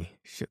Kelly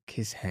shook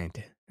his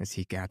head as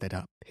he gathered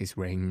up his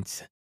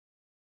reins.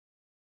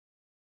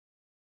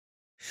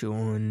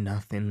 "Sure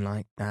nothing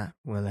like that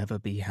will ever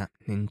be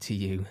happening to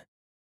you.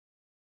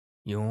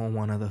 You're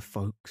one of the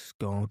folks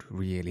God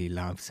really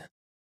loves.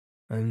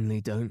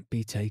 Only don't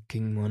be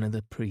taking one of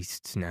the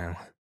priests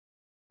now.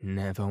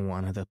 Never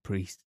one of the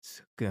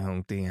priests,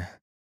 girl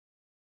dear."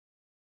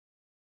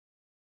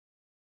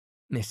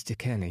 "Mr.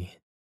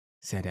 Kelly,"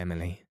 said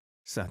Emily,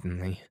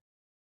 suddenly,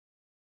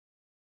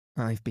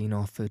 "I've been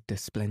offered a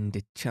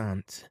splendid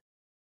chance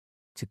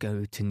to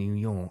go to New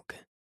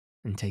York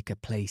and take a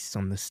place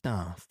on the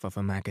staff of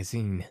a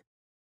magazine.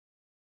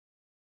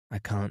 I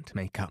can't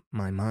make up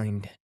my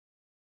mind.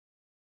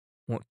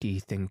 What do you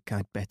think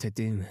I'd better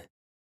do?"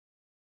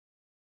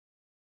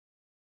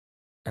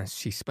 As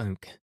she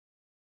spoke,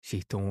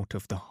 she thought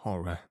of the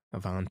horror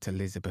of Aunt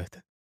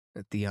Elizabeth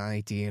at the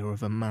idea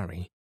of a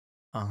Murray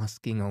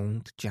asking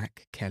old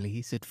Jack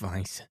Kelly's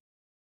advice.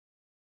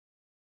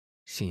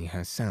 She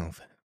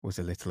herself was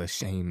a little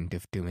ashamed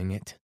of doing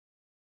it.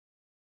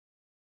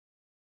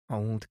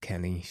 Old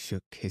Kelly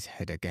shook his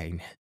head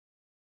again.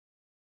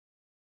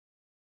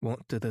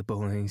 "What do the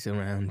boys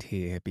around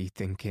here be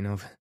thinking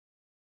of?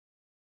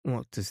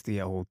 What does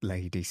the old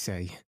lady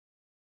say?"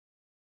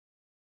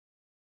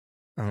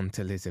 "Aunt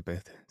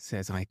Elizabeth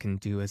says I can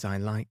do as I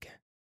like."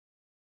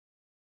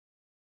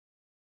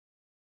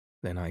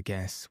 "Then I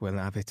guess we'll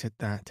have it at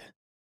that,"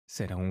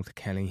 said old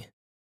Kelly,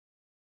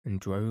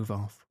 and drove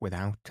off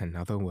without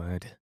another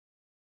word.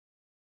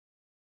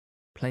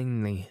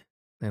 Plainly,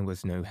 there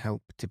was no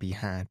help to be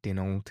had in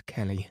old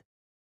Kelly.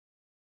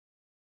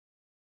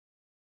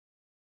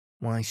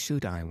 "Why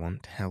should I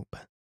want help?"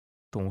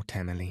 thought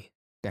Emily,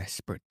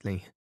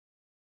 desperately.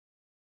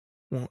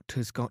 "What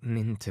has gotten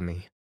into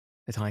me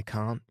that I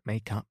can't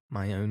make up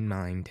my own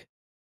mind?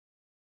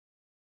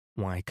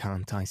 Why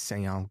can't I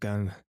say I'll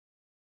go?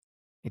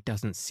 It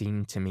doesn't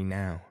seem to me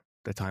now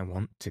that I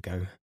want to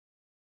go.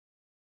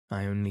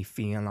 I only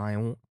feel I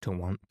ought to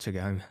want to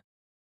go."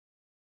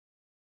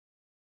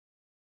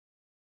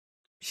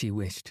 She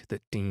wished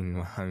that Dean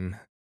were home.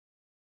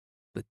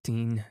 But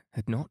Dean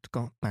had not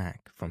got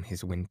back from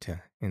his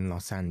winter in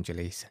Los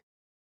Angeles.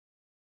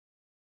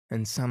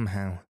 And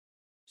somehow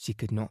she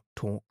could not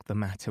talk the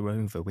matter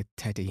over with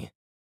Teddy.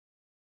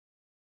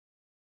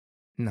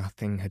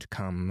 Nothing had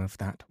come of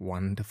that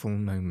wonderful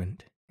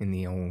moment in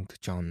the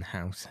old John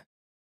house.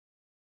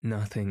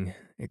 Nothing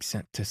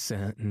except a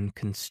certain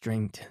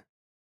constraint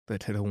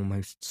that had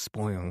almost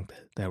spoiled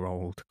their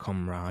old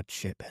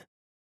comradeship.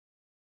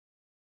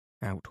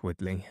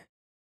 Outwardly,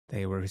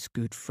 they were as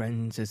good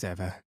friends as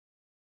ever.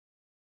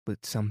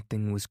 But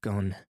something was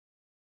gone,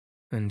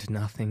 and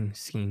nothing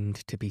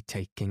seemed to be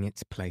taking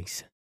its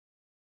place.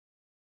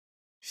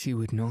 She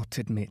would not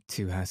admit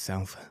to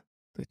herself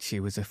that she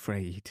was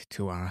afraid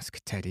to ask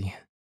Teddy.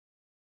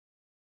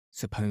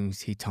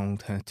 Suppose he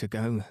told her to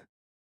go?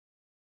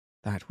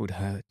 That would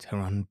hurt her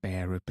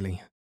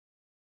unbearably,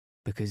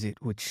 because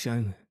it would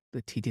show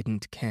that he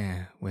didn't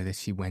care whether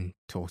she went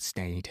or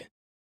stayed.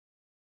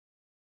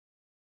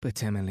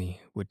 But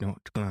Emily would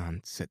not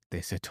glance at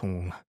this at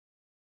all.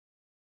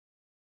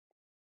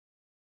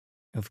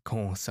 "Of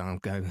course I'll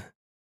go,"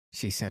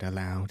 she said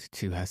aloud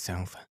to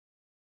herself.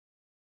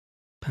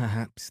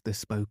 Perhaps the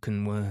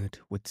spoken word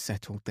would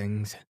settle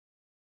things.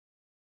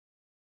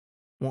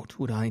 What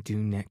would I do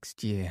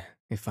next year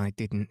if I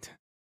didn't?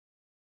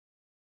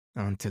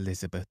 Aunt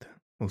Elizabeth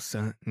will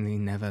certainly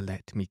never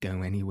let me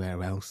go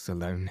anywhere else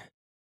alone.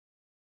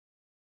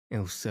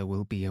 Ilse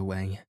will be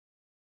away,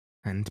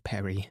 and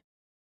Perry.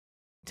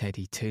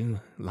 Teddy too,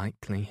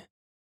 likely.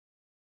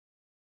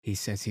 He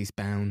says he's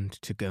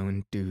bound to go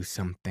and do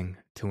something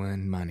to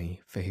earn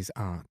money for his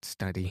art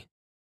study.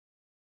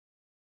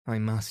 I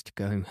must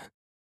go.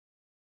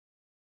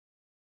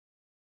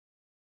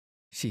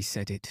 She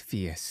said it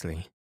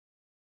fiercely,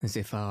 as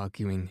if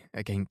arguing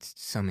against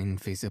some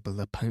invisible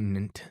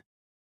opponent.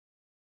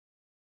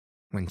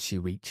 When she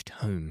reached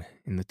home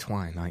in the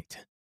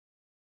twilight,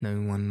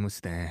 no one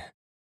was there,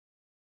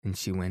 and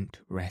she went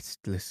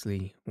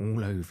restlessly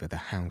all over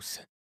the house.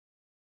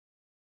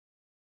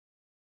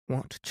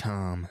 What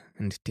charm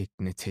and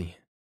dignity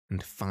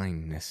and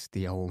fineness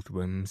the old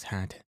rooms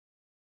had,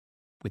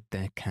 with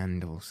their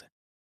candles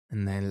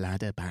and their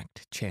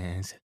ladder-backed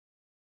chairs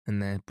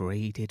and their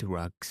braided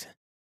rugs.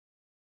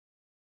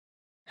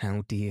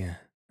 How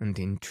dear and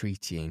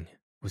entreating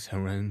was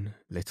her own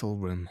little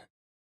room,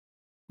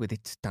 with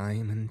its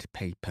diamond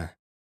paper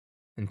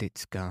and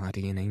its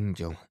guardian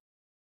angel,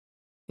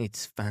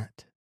 its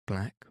fat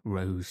black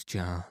rose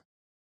jar,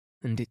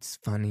 and its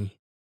funny,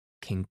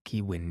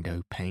 kinky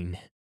window pane.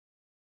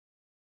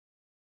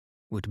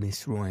 Would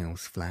Miss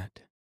Royal's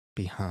flat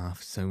be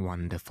half so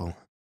wonderful?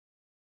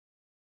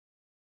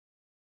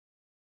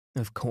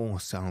 "Of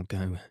course I'll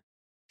go,"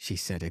 she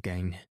said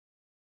again,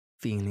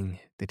 feeling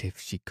that if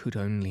she could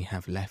only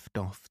have left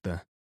off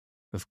the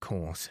 "of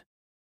course,"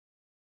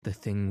 the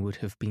thing would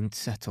have been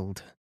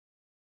settled.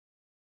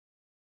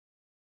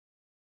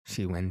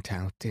 She went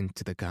out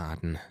into the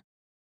garden,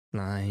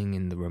 lying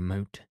in the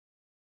remote,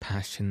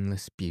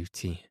 passionless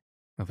beauty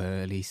of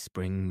early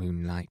spring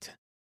moonlight,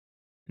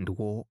 and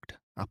walked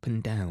up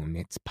and down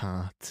its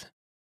paths.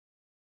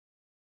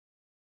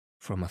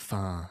 From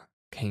afar,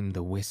 came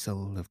the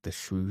whistle of the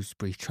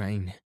Shrewsbury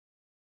train,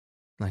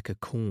 like a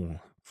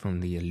call from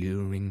the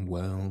alluring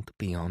world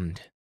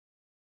beyond.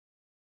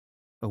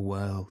 A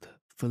world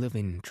full of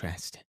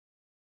interest,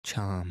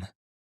 charm,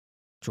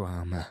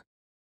 drama.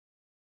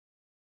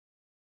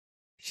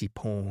 She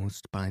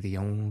paused by the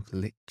old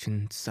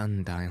lichened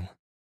sundial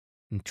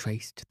and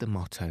traced the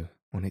motto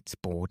on its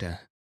border.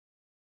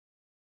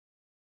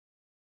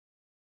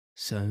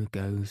 So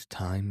goes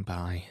time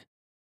by.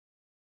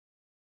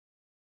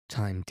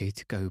 Time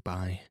did go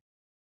by,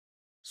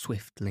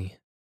 swiftly,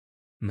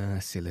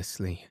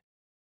 mercilessly,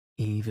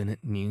 even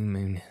at new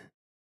moon,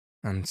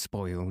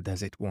 unspoiled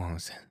as it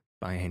was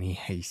by any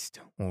haste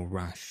or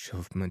rush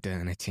of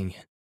modernity.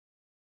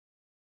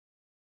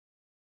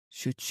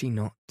 Should she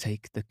not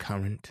take the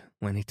current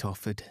when it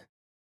offered?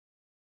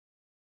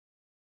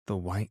 The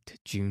white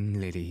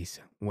June lilies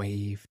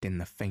waved in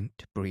the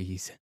faint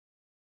breeze.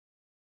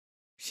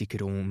 She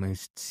could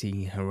almost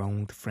see her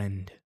old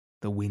friend,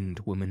 the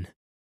Wind Woman,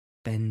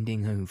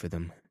 bending over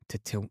them to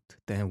tilt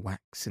their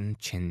waxen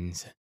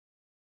chins.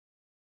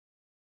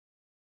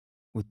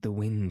 Would the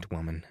Wind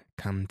Woman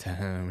come to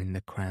her in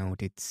the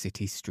crowded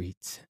city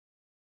streets?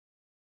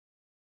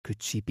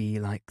 Could she be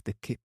like the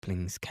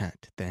Kipling's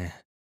cat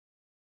there?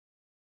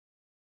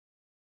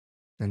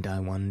 And I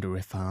wonder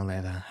if I'll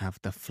ever have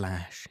the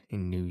flash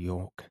in New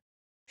York,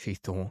 she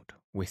thought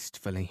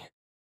wistfully.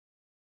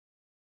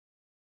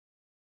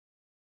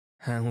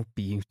 How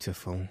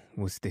beautiful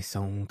was this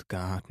old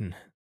garden,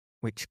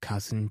 which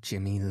Cousin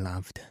Jimmy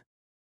loved.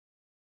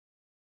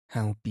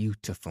 How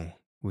beautiful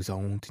was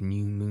old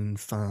New Moon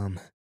Farm.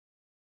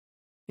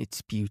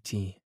 Its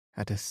beauty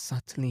had a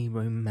subtly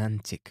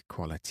romantic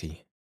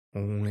quality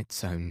all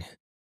its own.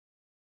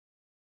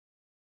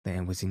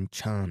 There was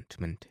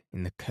enchantment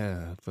in the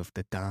curve of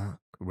the dark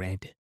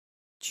red,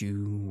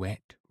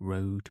 dew-wet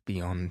road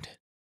beyond.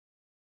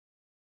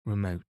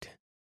 Remote,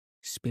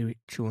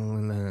 spiritual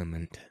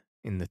allurement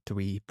in the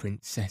three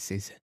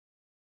princesses.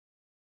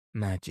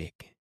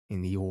 Magic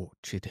in the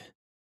orchard.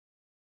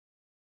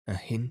 A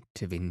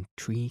hint of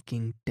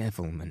intriguing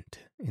devilment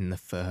in the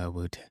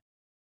firwood.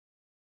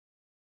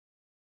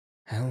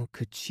 How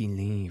could she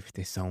leave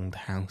this old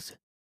house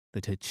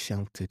that had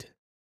sheltered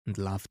and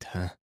loved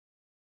her?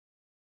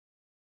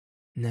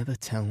 Never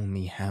tell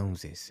me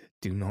houses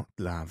do not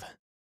love.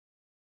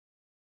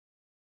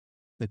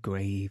 The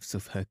graves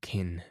of her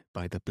kin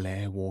by the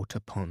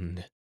Blairwater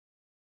pond.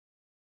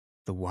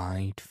 The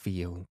wide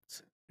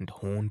fields and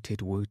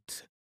haunted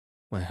woods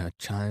where her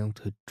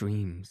childhood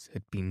dreams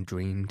had been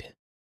dreamed.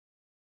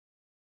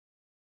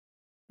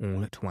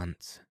 All at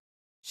once,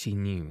 she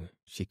knew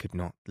she could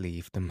not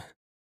leave them.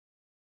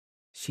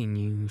 She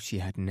knew she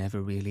had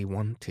never really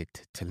wanted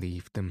to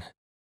leave them.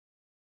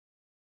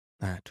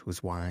 That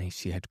was why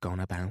she had gone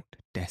about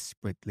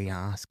desperately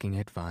asking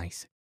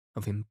advice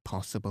of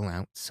impossible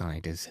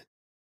outsiders.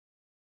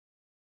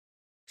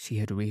 She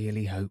had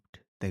really hoped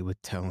they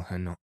would tell her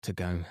not to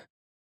go.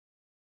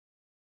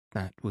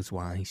 That was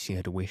why she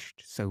had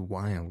wished so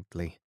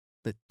wildly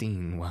that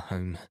Dean were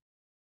home.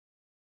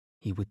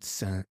 He would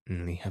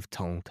certainly have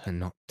told her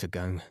not to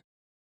go.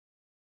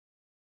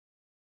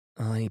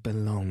 I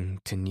belong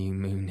to New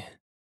Moon.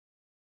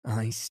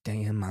 I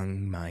stay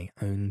among my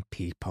own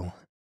people,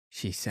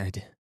 she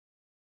said.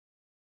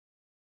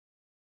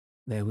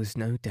 There was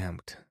no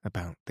doubt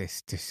about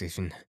this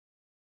decision.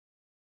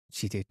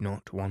 She did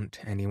not want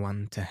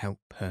anyone to help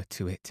her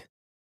to it.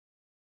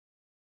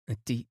 A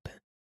deep,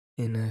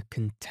 inner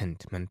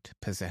contentment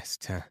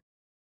possessed her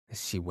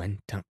as she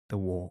went up the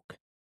walk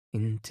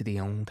into the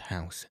old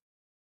house,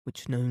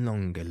 which no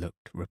longer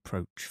looked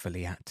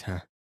reproachfully at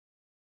her.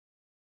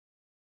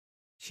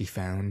 She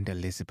found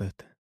Elizabeth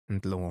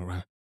and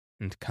Laura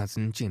and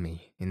Cousin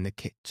Jimmy in the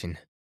kitchen,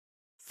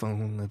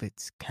 full of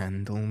its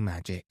candle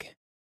magic.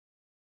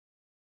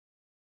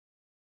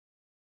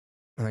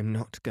 I'm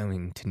not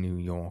going to New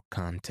York,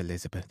 Aunt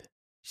Elizabeth,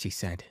 she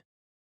said.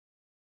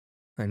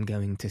 I'm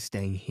going to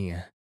stay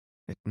here,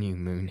 at New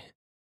Moon,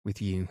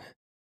 with you.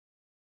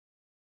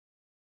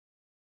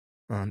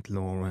 Aunt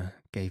Laura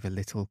gave a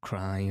little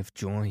cry of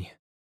joy.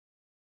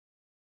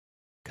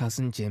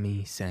 Cousin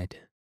Jimmy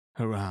said,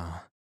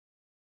 "Hurrah!"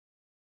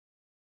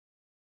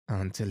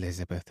 Aunt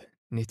Elizabeth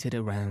knitted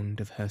a round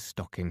of her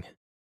stocking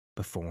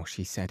before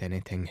she said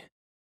anything.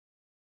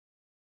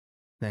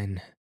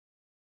 Then,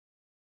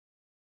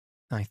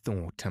 I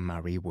thought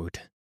Murray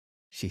would,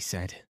 she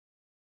said.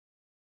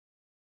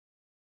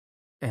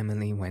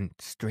 Emily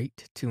went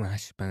straight to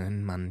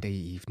Ashburn Monday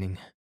evening.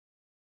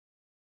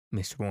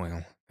 Miss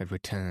Royle had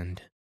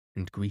returned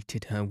and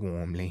greeted her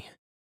warmly.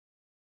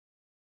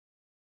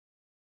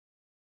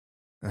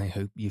 I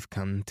hope you've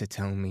come to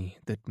tell me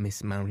that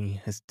Miss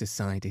Murray has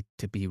decided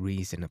to be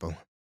reasonable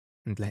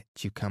and let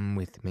you come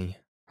with me,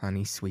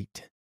 honey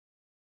sweet.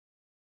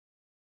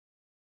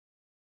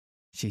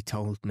 She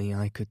told me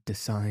I could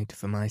decide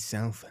for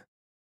myself.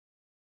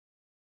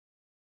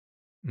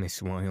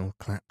 Miss Royle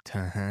clapped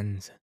her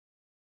hands.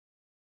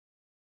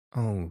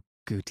 Oh,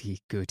 goody,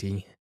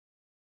 goody.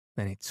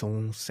 Then it's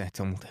all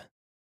settled.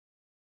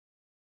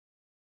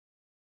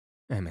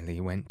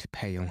 Emily went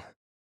pale,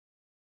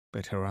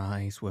 but her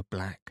eyes were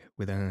black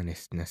with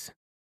earnestness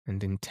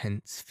and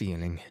intense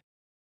feeling.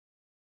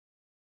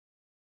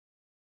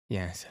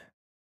 Yes,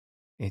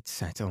 it's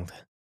settled.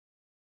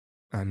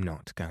 I'm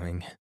not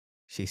going,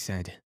 she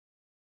said.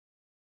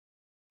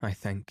 I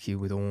thank you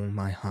with all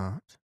my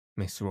heart,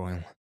 Miss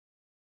Royal,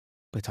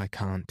 but I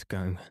can't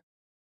go.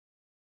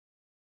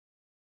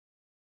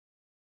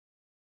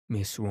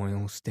 Miss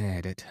Royal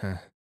stared at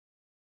her,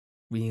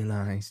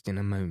 realised in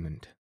a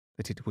moment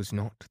that it was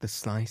not the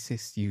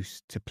slightest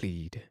use to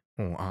plead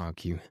or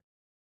argue,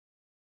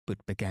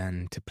 but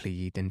began to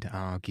plead and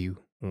argue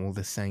all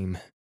the same.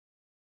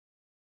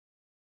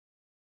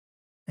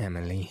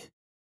 Emily,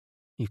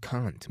 you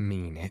can't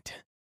mean it.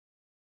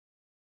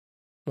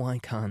 Why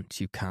can't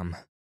you come?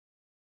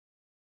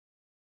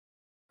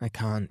 I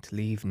can't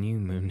leave New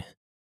Moon.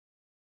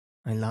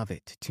 I love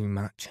it too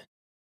much.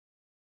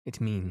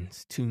 It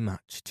means too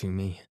much to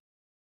me.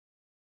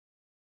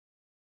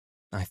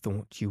 I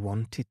thought you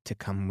wanted to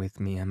come with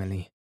me,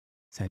 Emily,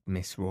 said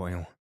Miss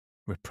Royal,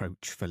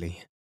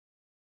 reproachfully.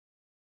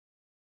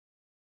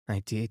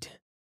 I did,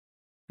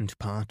 and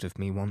part of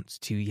me wants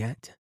to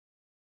yet.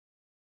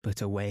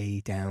 But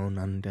away down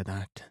under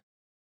that,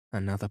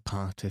 another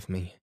part of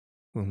me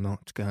will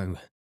not go.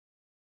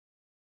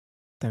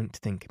 Don't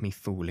think me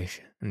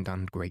foolish and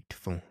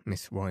ungrateful,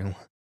 Miss Royal.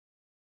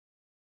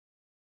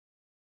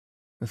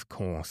 Of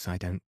course I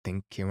don't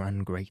think you're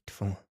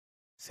ungrateful,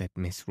 said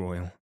Miss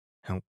Royal,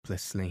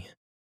 helplessly.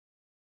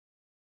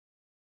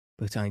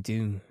 But I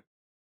do,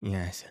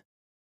 yes,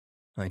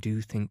 I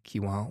do think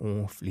you are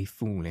awfully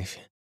foolish.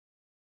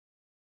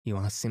 You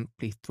are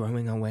simply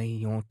throwing away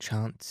your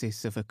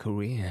chances of a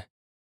career.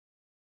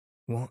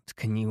 What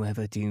can you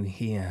ever do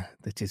here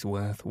that is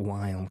worth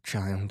while,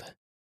 child?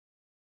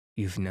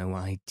 You've no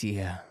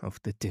idea of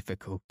the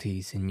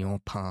difficulties in your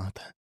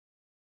path.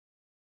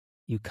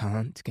 You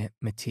can't get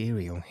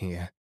material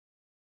here.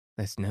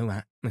 There's no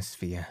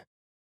atmosphere.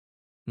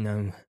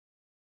 No.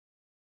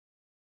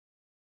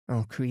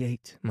 I'll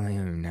create my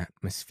own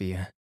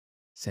atmosphere,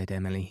 said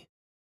Emily,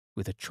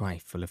 with a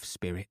trifle of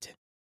spirit.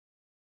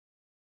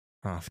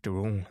 After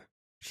all,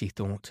 she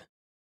thought,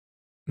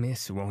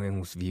 Miss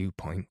Royal's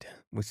viewpoint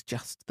was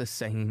just the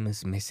same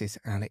as Mrs.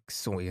 Alex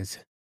Sawyer's,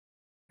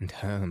 and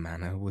her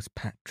manner was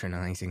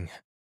patronising.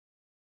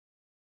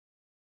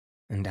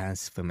 And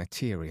as for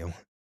material,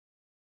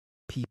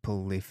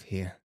 people live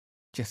here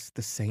just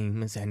the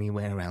same as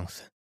anywhere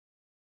else.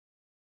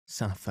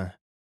 Suffer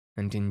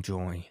and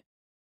enjoy,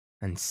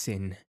 and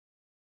sin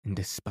and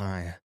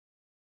aspire,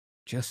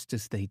 just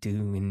as they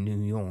do in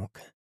New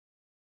York.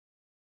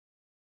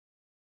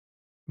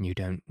 You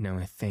don't know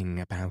a thing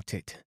about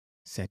it,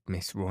 said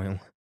Miss Royal,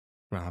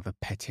 rather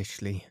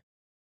pettishly.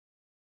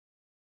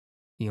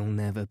 You'll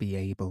never be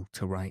able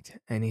to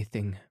write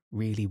anything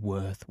really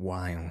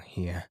worthwhile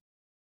here.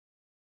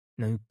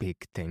 No big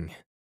thing.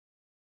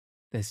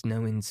 There's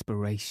no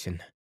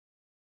inspiration.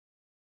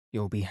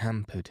 You'll be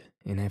hampered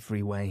in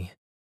every way.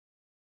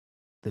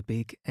 The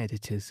big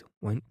editors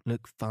won't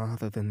look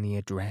farther than the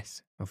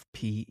address of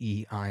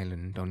P.E.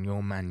 Island on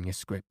your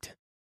manuscript.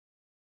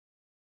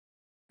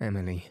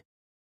 Emily,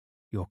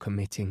 you're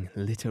committing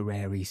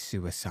literary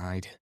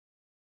suicide.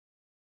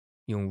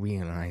 You'll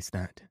realise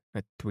that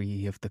at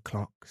 3 of the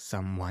clock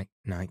some white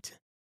night.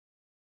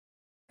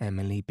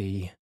 Emily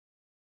B.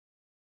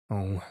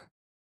 Oh,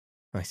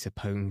 I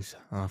suppose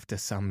after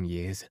some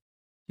years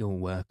you'll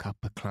work up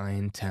a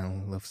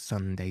clientele of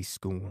Sunday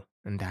school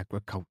and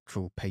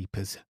agricultural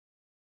papers.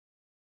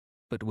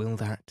 But will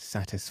that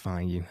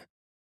satisfy you?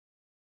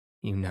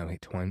 You know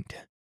it won't.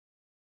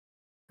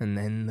 And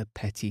then the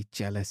petty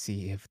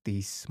jealousy of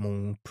these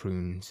small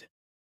prunes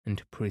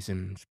and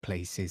prisms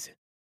places.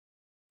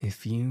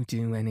 If you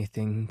do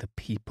anything the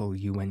people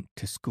you went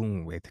to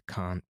school with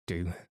can't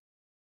do,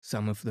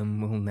 some of them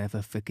will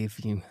never forgive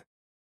you,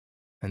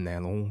 and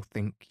they'll all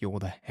think you're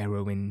the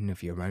heroine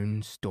of your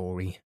own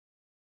story,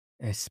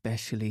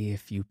 especially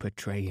if you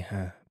portray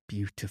her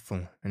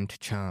beautiful and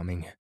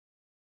charming.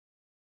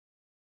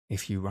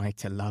 If you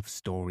write a love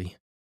story,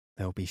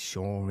 they'll be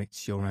sure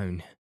it's your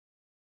own.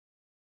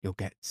 You'll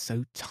get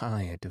so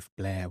tired of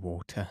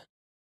Blairwater.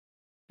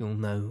 You'll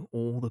know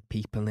all the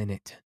people in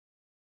it,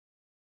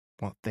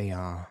 what they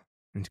are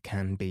and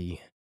can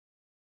be.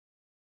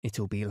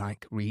 It'll be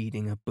like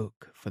reading a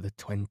book for the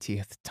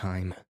 20th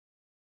time.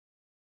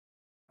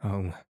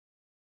 Oh,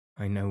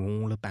 I know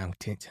all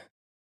about it.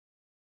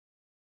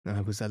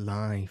 I was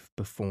alive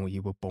before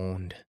you were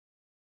born,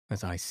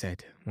 as I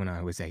said when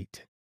I was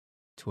 8,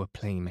 to a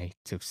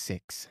playmate of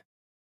 6.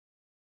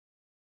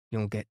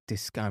 You'll get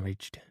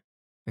discouraged,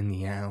 and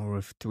the hour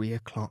of 3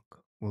 o'clock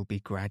will be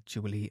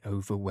gradually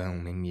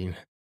overwhelming you.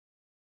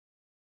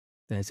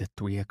 There's a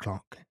 3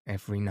 o'clock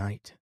every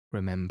night,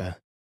 remember.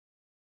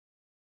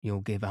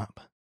 You'll give up.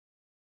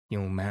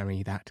 You'll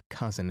marry that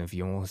cousin of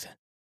yours.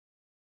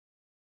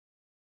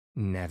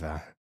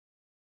 Never.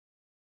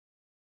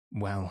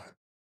 Well,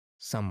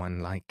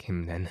 someone like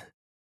him then,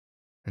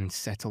 and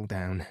settle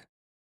down.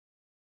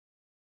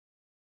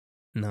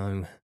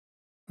 No,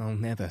 I'll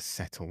never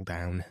settle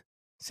down,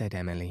 said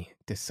Emily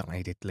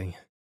decidedly.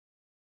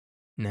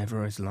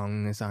 Never as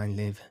long as I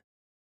live.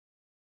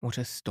 What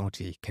a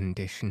stodgy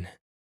condition.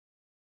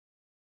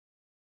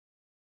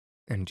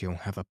 And you'll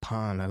have a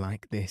parlour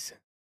like this,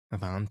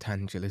 of Aunt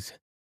Angela's,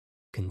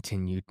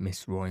 continued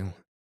Miss Royle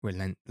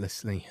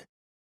relentlessly.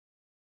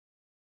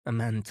 A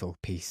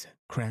mantelpiece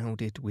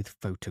crowded with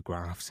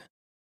photographs.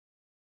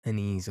 An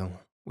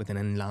easel with an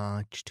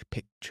enlarged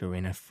picture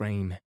in a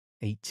frame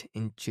 8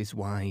 inches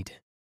wide.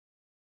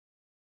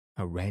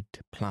 A red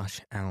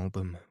plush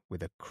album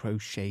with a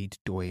crocheted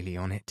doily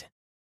on it.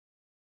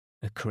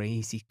 A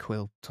crazy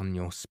quilt on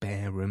your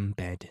spare room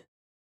bed.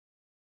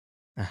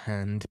 A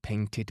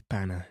hand-painted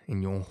banner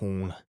in your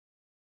hall.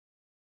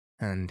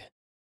 And,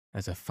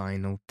 as a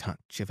final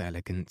touch of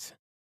elegance,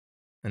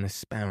 an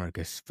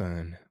asparagus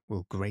fern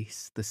will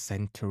grace the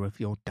centre of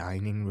your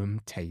dining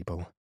room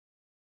table.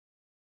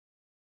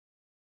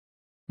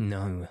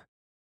 No,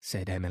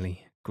 said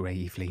Emily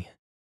gravely.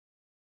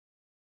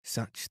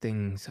 Such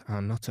things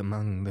are not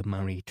among the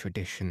Murray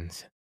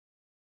traditions.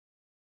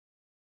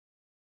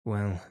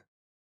 Well,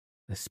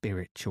 the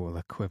spiritual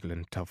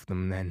equivalent of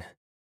them then.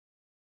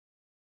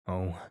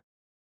 Oh,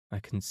 I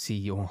can see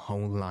your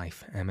whole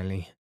life,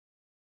 Emily.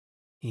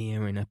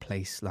 Here in a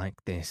place like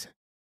this,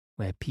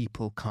 where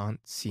people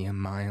can't see a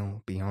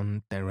mile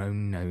beyond their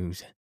own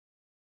nose.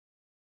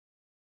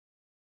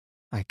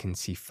 I can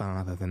see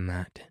farther than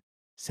that,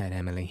 said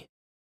Emily,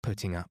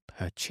 putting up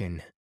her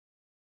chin.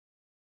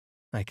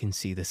 I can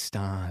see the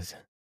stars.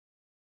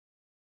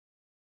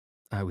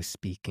 I was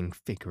speaking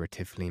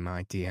figuratively,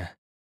 my dear.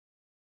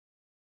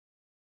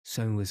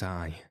 So was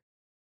I.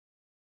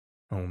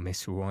 Oh,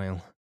 Miss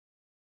Royle,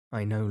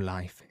 I know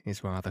life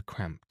is rather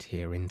cramped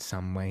here in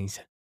some ways,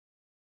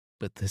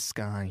 but the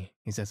sky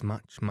is as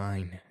much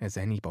mine as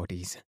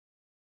anybody's.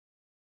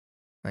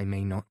 I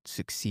may not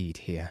succeed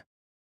here,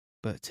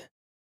 but,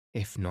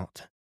 if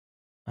not,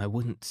 I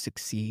wouldn't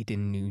succeed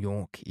in New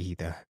York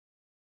either.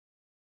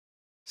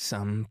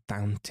 Some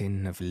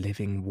fountain of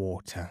living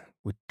water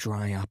would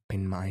dry up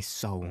in my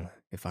soul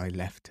if I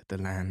left the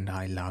land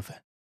I love.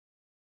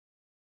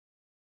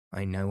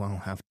 I know I'll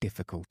have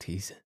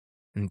difficulties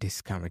and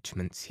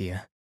discouragements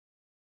here,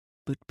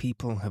 but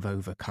people have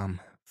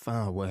overcome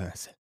far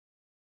worse.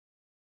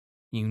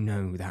 You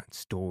know that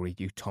story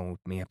you told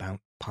me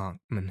about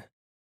Parkman,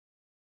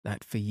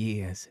 that for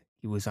years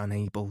he was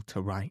unable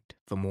to write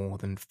for more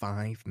than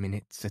 5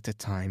 minutes at a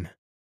time,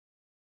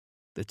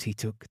 that he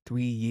took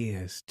 3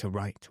 years to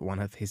write one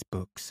of his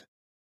books,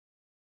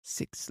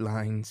 6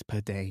 lines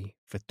per day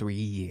for 3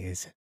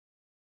 years.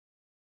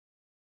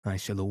 I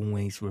shall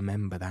always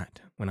remember that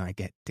when I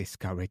get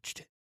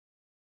discouraged.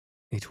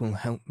 It will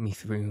help me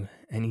through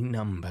any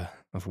number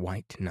of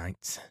white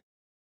nights.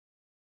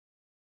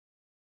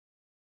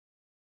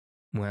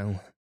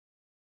 Well,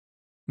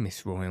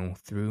 Miss Royle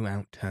threw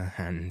out her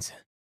hands.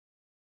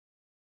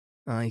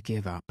 I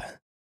give up.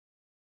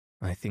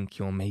 I think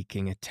you're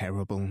making a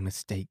terrible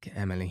mistake,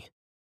 Emily.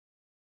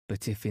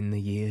 But if in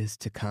the years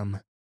to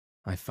come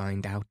I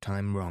find out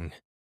I'm wrong,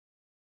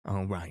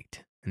 I'll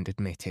write and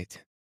admit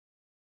it.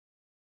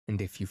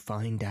 And if you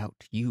find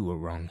out you were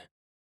wrong,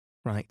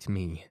 write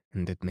me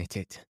and admit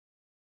it.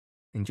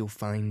 And you'll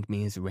find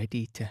me as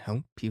ready to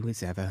help you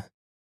as ever.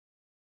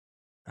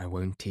 I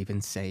won't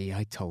even say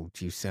I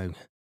told you so.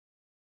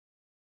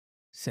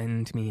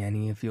 Send me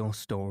any of your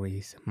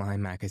stories my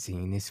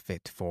magazine is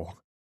fit for,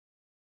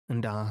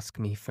 and ask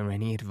me for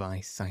any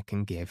advice I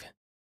can give.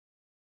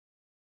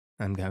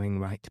 I'm going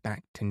right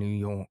back to New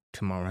York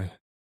tomorrow.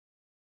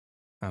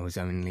 I was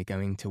only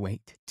going to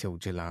wait till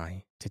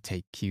July to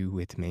take you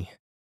with me.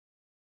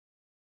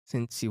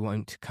 Since you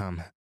won't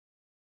come,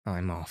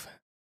 I'm off.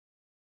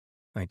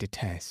 I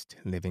detest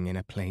living in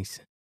a place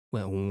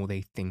where all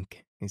they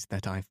think is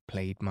that I've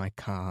played my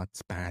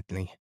cards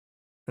badly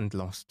and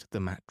lost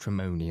the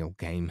matrimonial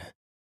game.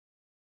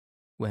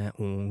 Where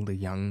all the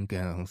young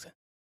girls,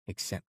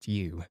 except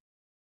you,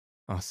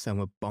 are so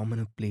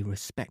abominably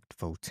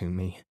respectful to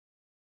me,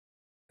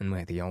 and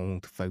where the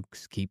old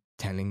folks keep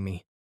telling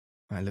me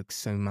I look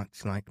so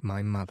much like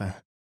my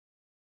mother.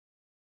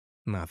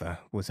 Mother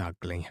was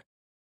ugly.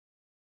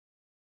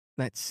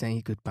 Let's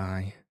say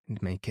goodbye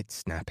and make it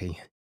snappy.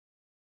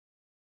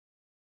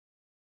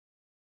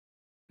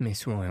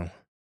 Miss Royle,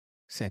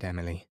 said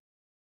Emily,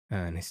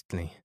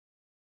 earnestly.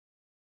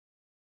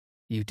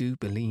 You do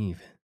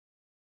believe,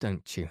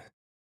 don't you,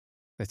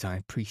 that I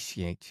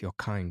appreciate your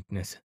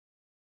kindness,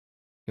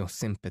 your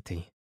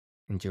sympathy,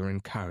 and your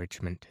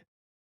encouragement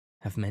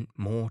have meant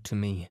more to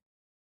me,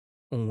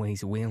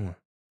 always will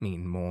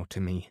mean more to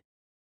me,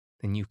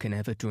 than you can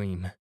ever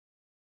dream.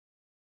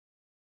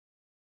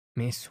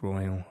 Miss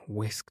Royle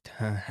whisked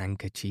her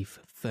handkerchief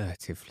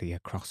furtively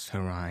across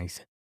her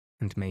eyes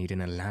and made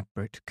an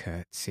elaborate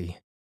curtsy.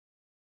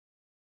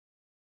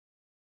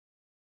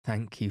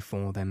 Thank you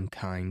for them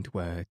kind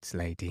words,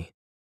 lady,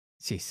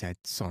 she said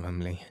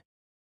solemnly.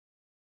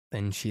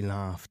 Then she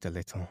laughed a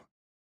little,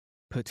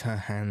 put her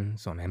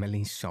hands on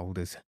Emily's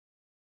shoulders,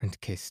 and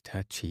kissed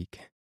her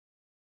cheek.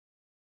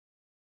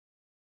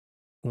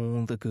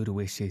 All the good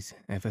wishes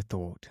ever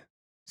thought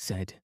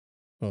said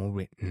or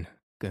written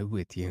go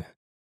with you,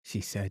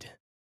 she said.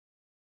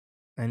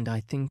 And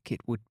I think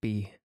it would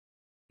be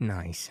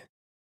nice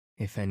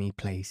if any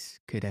place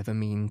could ever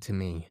mean to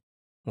me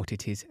what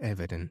it is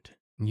evident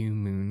New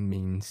Moon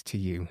means to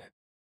you.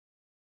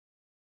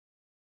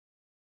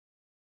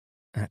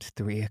 At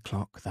 3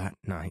 o'clock that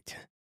night,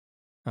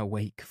 a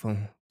wakeful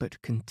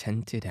but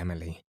contented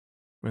Emily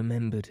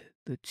remembered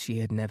that she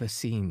had never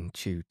seen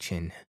Chu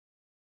Chin